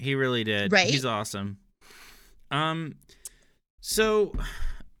park. He really did. Right? He's awesome. So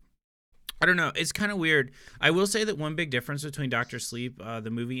I don't know. It's kind of weird. I will say that one big difference between Doctor Sleep,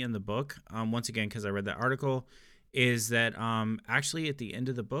 the movie, and the book, once again, because I read that article, is that actually at the end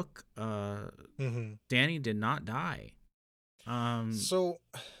of the book, Danny did not die. So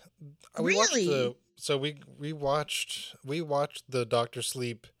we Really? we watched the Doctor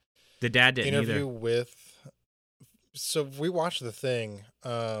Sleep The dad didn't interview either. with. So we watched the thing.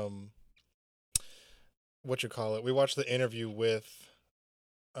 What you call it? We watched the interview with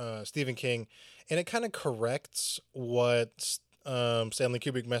Stephen King, and it kind of corrects what Stanley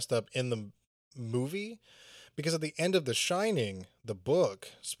Kubrick messed up in the movie, because at the end of The Shining, the book,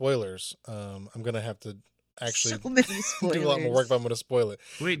 spoilers. I'm gonna have to actually So many spoilers. do a lot more work if I'm going to spoil it.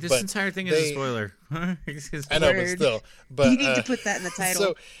 Wait, this but entire thing is a they- spoiler. I know, but Word. still. But You need to put that in the title.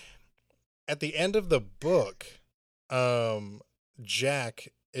 So at the end of the book, Jack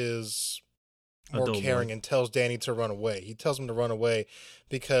is more Adult caring boy. and tells Danny to run away. He tells him to run away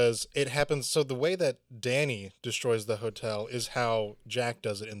because it happens. So the way that Danny destroys the hotel is how Jack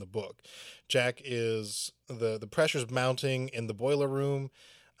does it in the book. Jack is the pressure's mounting in the boiler room.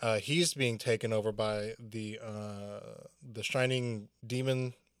 He's being taken over by the shining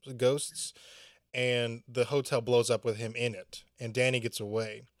demon ghosts, and the hotel blows up with him in it, and Danny gets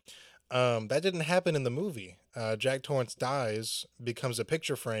away. That didn't happen in the movie. Jack Torrance dies, becomes a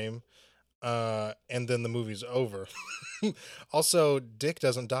picture frame, and then the movie's over. Also, Dick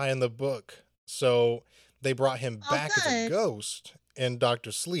doesn't die in the book, so they brought him Oh, back as a good. ghost in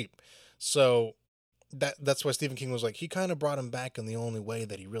Doctor Sleep. So that's why Stephen King was like, he kind of brought him back in the only way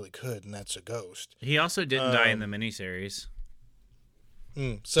that he really could, and that's a ghost. He also didn't die in the miniseries.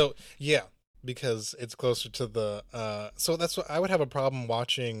 So yeah, because it's closer to the so that's what I would have a problem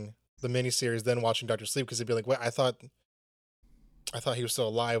watching the miniseries then watching Doctor Sleep, because it'd be like, wait, I thought he was still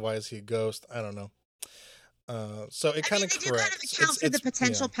alive. Why is he a ghost? I don't know. So it I kind mean, of they do kind of corrects. account for the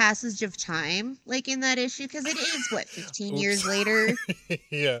potential passage of time, like in that issue, because it is what 15 years later,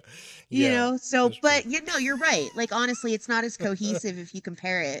 Yeah, you yeah, know. So, that's true. but you're right. Like honestly, it's not as cohesive if you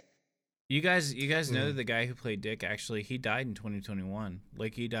compare it. You guys know that the guy who played Dick actually he died in 2021.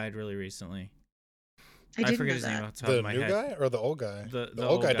 Like he died really recently. I didn't forget know his name that. off the top of The my new head. guy or the old guy? The old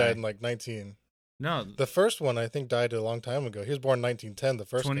old guy guy. died in like 19. No, The first one I think died a long time ago. He was born in 1910. The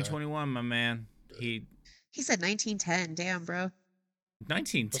first guy. 2021, my man. He He said 1910. Damn, bro.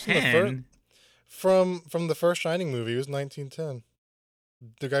 1910. From the first Shining movie, it was 1910.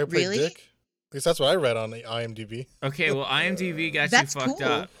 The guy who played Really? Dick. At least that's what I read on the IMDb. Okay, well IMDb got you That's fucked cool.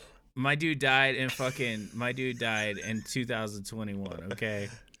 up. My dude died in 2021. Okay.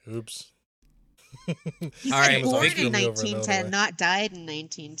 Oops. He All said right, born Vicky. in Over another 1910, way. not died in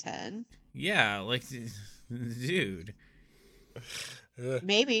 1910. Yeah, like dude. Yeah.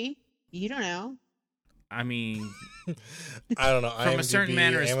 Maybe. You don't know. I mean, I don't know. from a certain IMDb,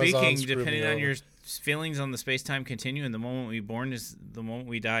 manner of Amazon speaking, screwed me depending on over. your feelings on the space-time continuum, the moment we born is the moment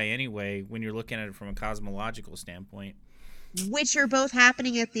we die anyway, when you're looking at it from a cosmological standpoint. Which are both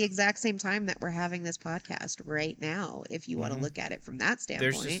happening at the exact same time that we're having this podcast right now, if you want Mhm. to look at it from that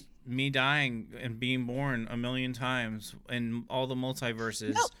There's standpoint. just me dying and being born a million times in all the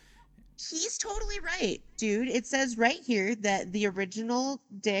multiverses. No. He's totally right, dude. It says right here that the original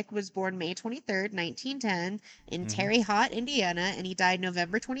Dick was born May 23rd, 1910, in Mhm. Terre Haute, Indiana, and he died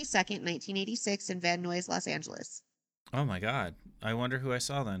November 22nd, 1986, in Van Nuys, Los Angeles. Oh my god. I wonder who I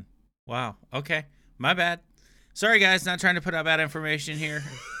saw then. Wow. Okay. My bad. Sorry guys, not trying to put out bad information here.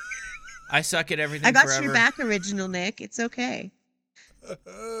 I suck at everything I got forever. your back, original Nick. It's okay.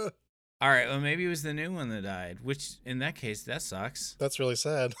 All right, well maybe it was the new one that died, which in that case that sucks. That's really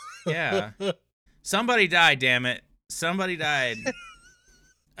sad. Yeah. Somebody died, damn it. Somebody died.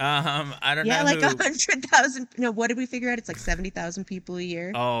 I don't Yeah, know like who. 100,000. No, what did we figure out? It's like 70,000 people a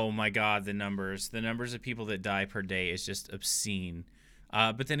year. Oh my god, the numbers of people that die per day is just obscene.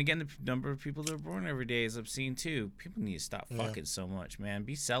 But then again, the number of people that are born every day is obscene too. People need to stop Yeah. fucking so much, man.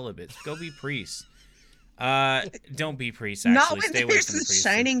 Be celibate. Go be priests. Don't be priests. Not Actually, when stay away there's from the some priests.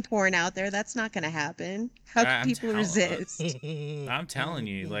 shining porn out there. That's not going to happen. How can I'm people telling- resist? I'm telling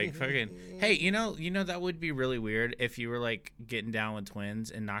you, like fucking. Hey, you know that would be really weird if you were like getting down with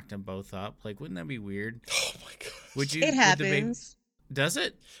twins and knocked them both up. Like, wouldn't that be weird? Oh my god. Would you? It would the baby- happens. Does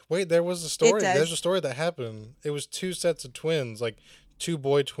it? Wait, there was a story. does. There's a story that happened. It was two sets of twins, like two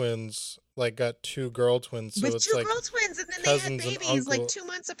boy twins, like got two girl twins. So With it's two like girl twins, and then they had cousins and babies like uncle- 2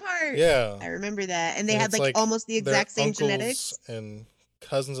 months apart. yeah. I remember that. And they And had it's like almost the they're exact same uncles genetics. and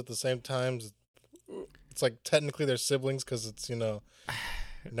cousins at the same time. It's like technically they're siblings because it's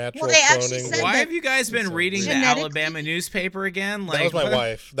natural they actually cloning. said Why that have you guys been so reading the weird. Genetically- Alabama newspaper again? That was my what-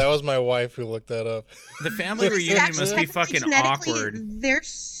 wife. That was my wife who looked that up. The family It's reunion actually must be technically fucking genetically, awkward. They're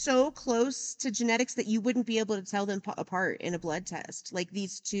so close to genetics that you wouldn't be able to tell them apart in a blood test. Like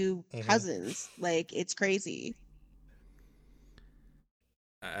these two Mhm. cousins. Like it's crazy.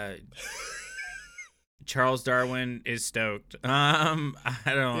 Charles Darwin is stoked. I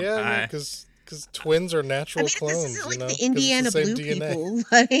don't. Yeah, I, because twins are natural I mean, clones. this isn't like you know, the 'cause it's Indiana same Blue DNA. people.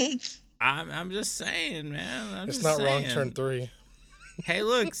 Like I'm just saying, man. I'm It's just not wrong. saying. Turn 3. Hey,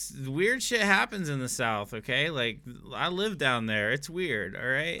 look, weird shit happens in the South. Okay, like I live down there. It's weird. All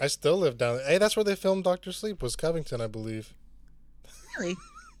right. I still live down there. Hey, that's where they filmed Doctor Sleep. Was Covington, I believe. really.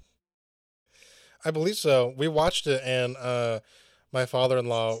 I believe so. We watched it, and my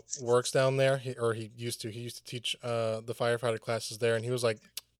father-in-law works down there. He used to. He used to teach the firefighter classes there, and he was like,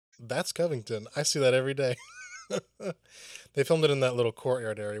 "That's Covington. I see that every day." They filmed it in that little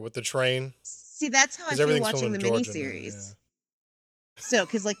courtyard area with the train. See, that's how I 'Cause feel everything's watching filmed the in Georgia now, miniseries. So,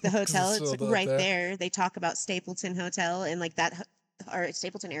 because like the hotel, it's it's sold out right there. there. They talk about Stapleton Hotel and like that, or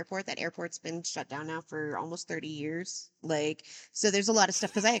Stapleton Airport. That airport's been shut down now for almost 30 years. Like, so there's a lot of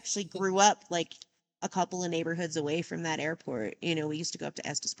stuff. Because I actually grew up like a couple of neighborhoods away from that airport. You know, we used to go up to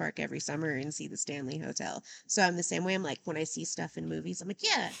Estes Park every summer and see the Stanley Hotel. So I'm the same way. I'm like, when I see stuff in movies, I'm like,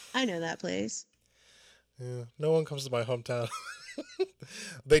 yeah, I know that place. Yeah, no one comes to my hometown.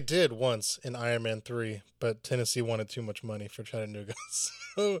 They did once in Iron Man 3, but Tennessee wanted too much money for Chattanooga.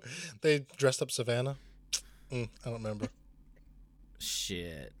 So they dressed up Savannah. I don't remember.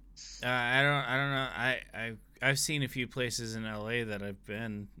 Shit. I don't know. I've seen a few places in LA that I've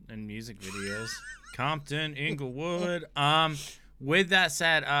been in music videos. Compton, Inglewood. With that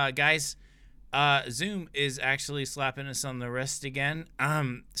said, guys, Zoom is actually slapping us on the wrist again.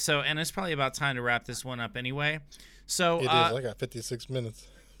 So and it's probably about time to wrap this one up anyway. So It is. I got 56 minutes.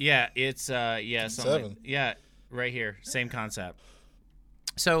 yeah, it's something like- 7. yeah, right here, same concept.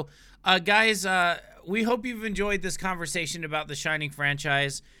 So, guys, we hope you've enjoyed this conversation about the Shining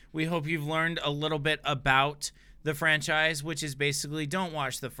franchise. We hope you've learned a little bit about the franchise, which is basically don't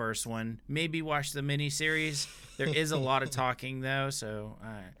watch the first one. Maybe watch the miniseries. There is a lot of talking, though, so...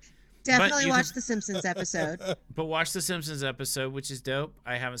 Definitely watch the Simpsons episode. But watch the Simpsons episode, which is dope.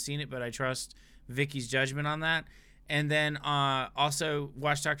 I haven't seen it, but I trust Vicky's judgment on that. And then also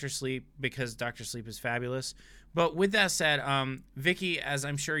watch Dr. Sleep, because Dr. Sleep is fabulous. But with that said, Vicky, as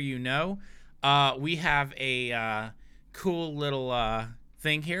I'm sure you know, we have a cool little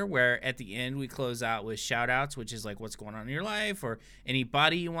thing here where at the end we close out with shout outs, which is like what's going on in your life or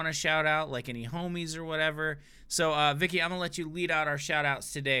anybody you want to shout out, like any homies or whatever. So Vicky, I'm gonna let you lead out our shout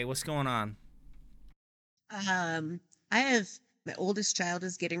outs today. What's going on? I have my oldest child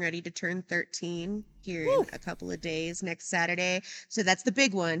is getting ready to turn 13 here in a couple of days, next Saturday. So that's the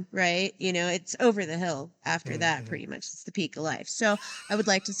big one, right? You know, it's over the hill after that, pretty much. It's the peak of life. So I would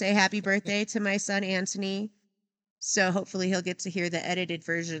like to say happy birthday to my son, Anthony. So hopefully he'll get to hear the edited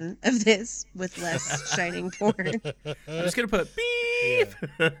version of this with less Shining porn. I'm just going to put beep.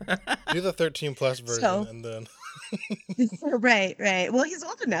 Yeah. Do the 13 plus version and then... Right. Well, he's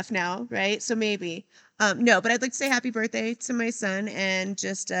old enough now, right? So maybe. No, but I'd like to say happy birthday to my son and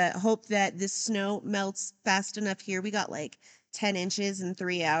just hope that this snow melts fast enough here. We got like 10 inches in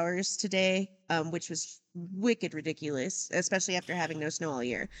 3 hours today, which was wicked ridiculous, especially after having no snow all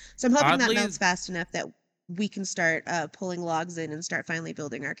year. So I'm hoping that melts fast enough that we can start pulling logs in and start finally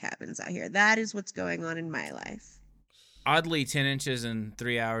building our cabins out here. That is what's going on in my life. Oddly, 10 inches in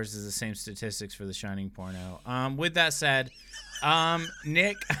 3 hours is the same statistics for the Shining porno. With that said,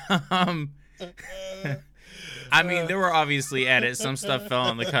 Nick, I mean, there were obviously edits. Some stuff fell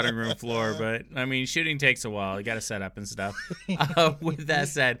on the cutting room floor, but I mean, shooting takes a while. You got to set up and stuff. With that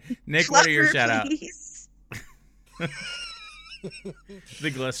said, Nick, what are your shout outs?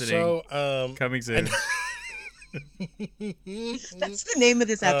 The glistening. So, coming soon. That's the name of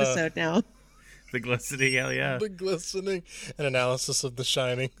this episode now. The glistening, hell yeah. The glistening, an analysis of the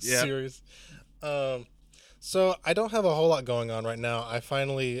Shining series. So I don't have a whole lot going on right now. I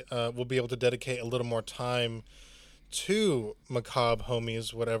finally will be able to dedicate a little more time to macabre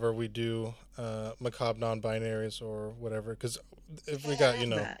homies, whatever we do, macabre non-binaries or whatever. Because if we got,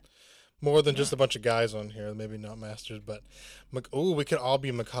 more than just a bunch of guys on here, maybe not masters, but we could all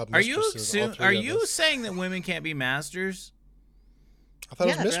be macabre mistresses. Are you saying that women can't be masters? I thought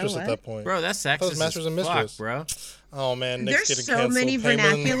it was mistress at that point. Bro, that's sexist. I thought it was masters and mistress, bro. Oh man, Nick's there's getting so many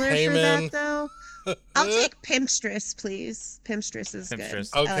vernaculars for that though. I'll take pimpstress, please. Pimpstress is good. Okay,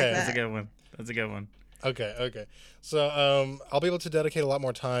 like that's a good one. Okay. So I'll be able to dedicate a lot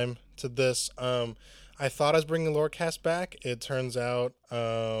more time to this. I thought I was bringing Lorecast back. It turns out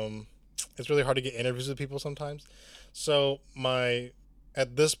it's really hard to get interviews with people sometimes. So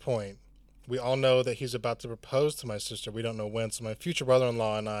at this point, we all know that he's about to propose to my sister. We don't know when. So my future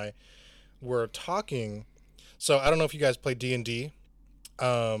brother-in-law and I were talking. So I don't know if you guys play D&D,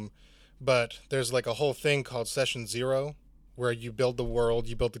 but there's like a whole thing called Session 0 where you build the world,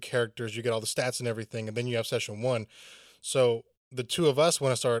 you build the characters, you get all the stats and everything, and then you have Session 1. So the two of us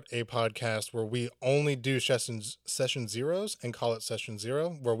want to start a podcast where we only do Session Zeros and call it Session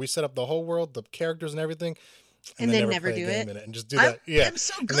 0, where we set up the whole world, the characters and everything. And then never do it. And just do that. I'm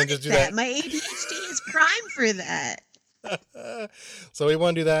so good at that. My ADHD is prime for that. So we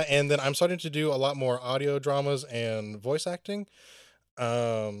want to do that. And then I'm starting to do a lot more audio dramas and voice acting.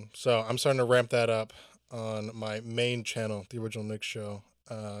 So I'm starting to ramp that up on my main channel, The Original Nick Show.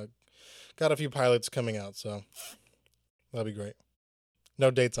 Got a few pilots coming out, so that'll be great.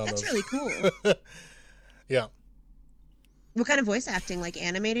 No dates on those. That's really cool. Yeah. What kind of voice acting? Like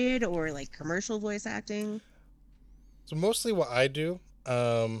animated or like commercial voice acting? So mostly what I do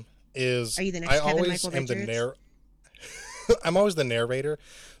is Are you the next Kevin Michael Richards? I'm always the narrator.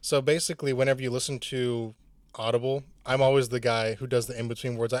 So basically, whenever you listen to Audible, I'm always the guy who does the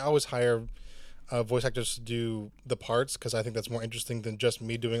in-between words. I always hire voice actors to do the parts because I think that's more interesting than just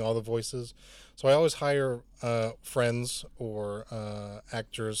me doing all the voices. So I always hire friends or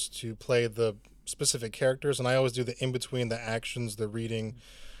actors to play the specific characters, and I always do the in-between, the actions, the reading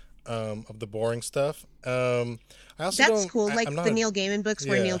of the boring stuff. I also That's cool. Like the Neil Gaiman books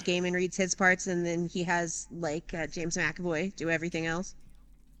where Neil Gaiman reads his parts and then he has like James McAvoy do everything else.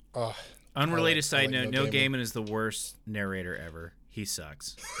 Unrelated side note, Neil Gaiman is the worst narrator ever. He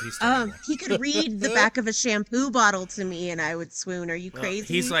sucks. He's terrible. He could read the back of a shampoo bottle to me and I would swoon. Are you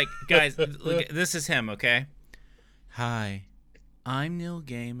crazy? He's like, guys, look, this is him, okay? Hi, I'm Neil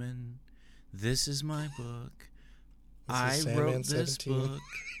Gaiman. This is my book. I wrote this book.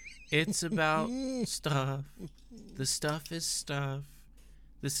 It's about stuff. The stuff is stuff.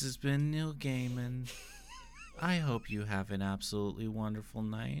 This has been Neil Gaiman. I hope you have an absolutely wonderful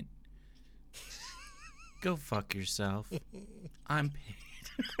night. Go fuck yourself. I'm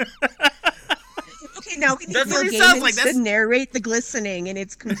paid. Okay, now we need That's what Neil he sounds Gaiman like. to narrate the glistening, and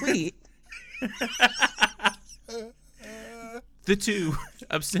it's complete. The two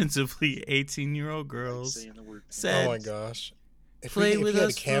ostensibly 18-year-old girls Saying the word. said, Oh my gosh. If Play we with had a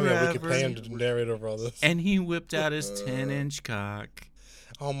us cameo, we could pay him forever. to narrate over all this. and he whipped out his 10-inch cock.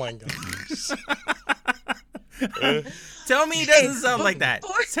 Oh my gosh. Tell me he doesn't sound like that.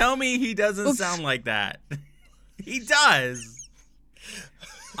 before- Tell me he doesn't sound like that. He does.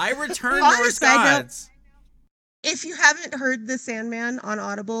 I return On a Norse side note- gods. If you haven't heard The Sandman on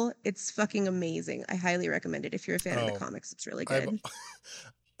Audible, it's fucking amazing. I highly recommend it. If you're a fan of Oh, the comics, it's really I've- good.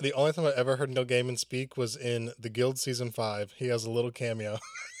 The only time I ever heard Neil Gaiman speak was in The Guild season 5. He has a little cameo.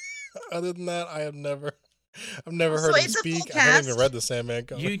 Other than that, I've never heard So him it's a full speak. I haven't even cast? read the Sandman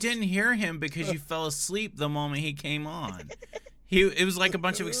comic. You didn't hear him because you fell asleep the moment he came on. It was like a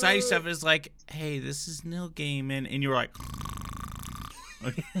bunch of exciting stuff. It was like, hey, this is Neil Gaiman. And you were like,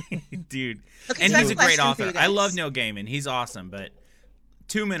 dude. Okay, And so I he's have a great question for author. you I love guys. Neil Gaiman. He's awesome, but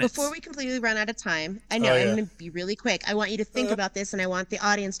 2 minutes. Before we completely run out of time, I know Oh, I'm yeah. going to be really quick. I want you to think about this, and I want the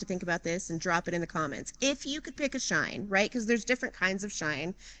audience to think about this and drop it in the comments. If you could pick a shine, right? Because there's different kinds of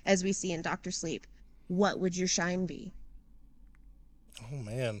shine, as we see in Doctor Sleep. What would your shine be? Oh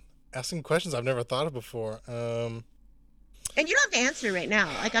man, asking questions I've never thought of before. And you don't have to answer right now.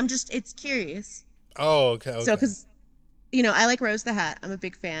 Like, it's curious. Oh, okay. So, because, I like Rose the Hat. I'm a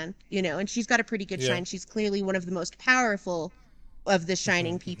big fan, and she's got a pretty good Yeah. shine. She's clearly one of the most powerful of the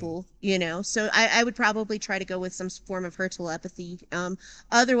shining people, So I would probably try to go with some form of her telepathy.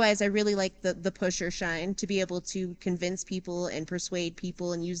 Otherwise, I really like the pusher shine, to be able to convince people and persuade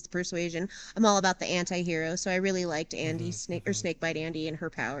people and use the persuasion. I'm all about the anti-hero, so I really liked Andy, Snakebite Andy, and her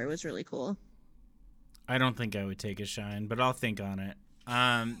power was really cool. I don't think I would take a shine, but I'll think on it.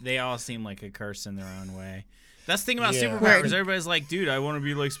 They all seem like a curse in their own way. That's the thing about Yeah. superpowers. Right. Everybody's like, dude, I want to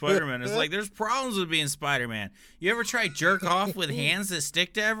be like Spider-Man. It's like, there's problems with being Spider-Man. You ever try jerk off with hands that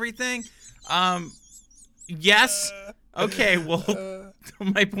stick to everything? Yes. Okay, well,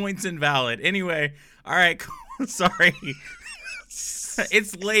 my point's invalid. Anyway, all right, cool. Sorry.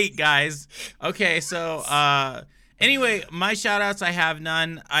 It's late, guys. Okay, so, anyway, my shout-outs, I have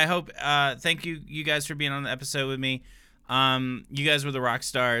none. I hope, thank you guys for being on the episode with me. You guys were the rock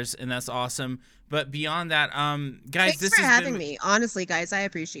stars, and that's awesome. But beyond that, guys, Thanks this for has having been... me. Honestly, guys, I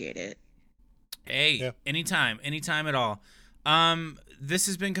appreciate it. Hey, Yeah. anytime at all. This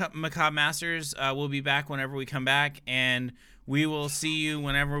has been Macabre Masters. We'll be back whenever we come back, and we will see you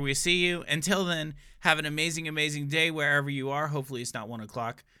whenever we see you. Until then, have an amazing, amazing day wherever you are. Hopefully, it's not 1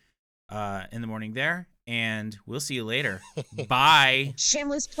 o'clock in the morning there, and we'll see you later. Bye.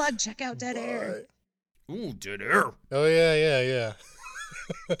 Shameless plug. Check out Dead Air. Ooh, dead air. Oh yeah.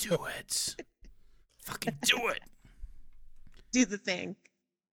 Do it. Fucking do it. Do the thing.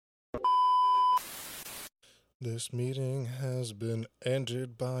 This meeting has been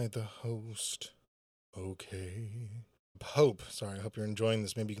ended by the host. Okay. Hope. Sorry, I hope you're enjoying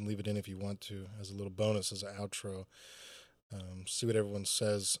this. Maybe you can leave it in if you want to, as a little bonus, as an outro. See what everyone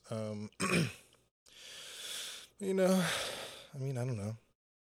says. I don't know.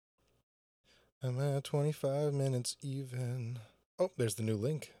 I'm at 25 minutes even. Oh, there's the new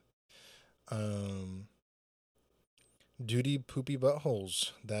link. Duty poopy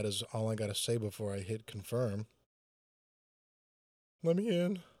buttholes. That is all I gotta say before I hit confirm. Let me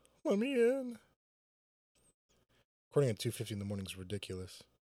in. Recording at 2:50 in the morning is ridiculous.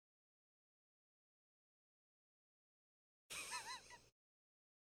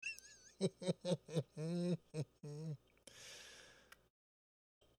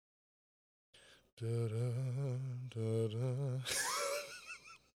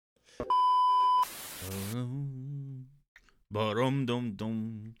 Ba-dum dum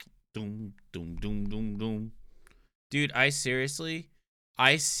dum dum dum dum dum dum. Dude, I seriously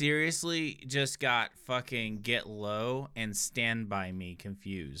just got fucking Get Low and Stand By Me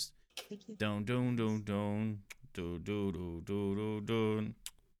confused. Thank you. Dun dun dun dun do do do do do do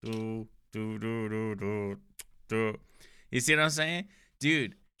do do do do do. You see what I'm saying,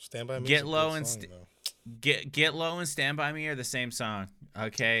 dude? Stand by me. Get is a low good and song, though. Get Low and Stand By Me are the same song.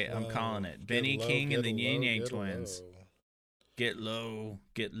 Okay, I'm calling it. Get Benny low, King and get the Yin low, Yang get Twins. low. Get low,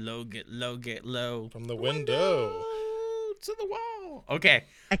 get low, get low, get low. From the window. To the wall. Okay.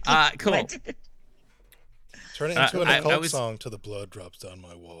 I can't Cool. do it. Turn it into an I occult was- song till the blood drops down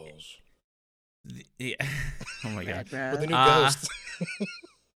my walls. Yeah. Oh my god. Bad, bro. With the new Uh, ghost.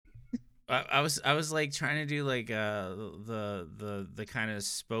 I was like trying to do like the kind of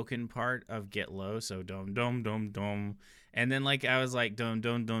spoken part of Get Low, so dom dom dom dom, and then like I was like dom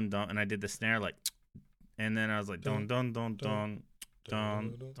dom dom dom, and I did the snare like, and then I was like dom dom dom dom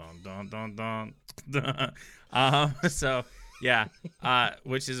dom dom dom dom dom. So yeah,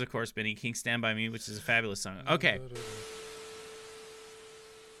 which is of course Benny King Stand By Me, which is a fabulous song. Okay.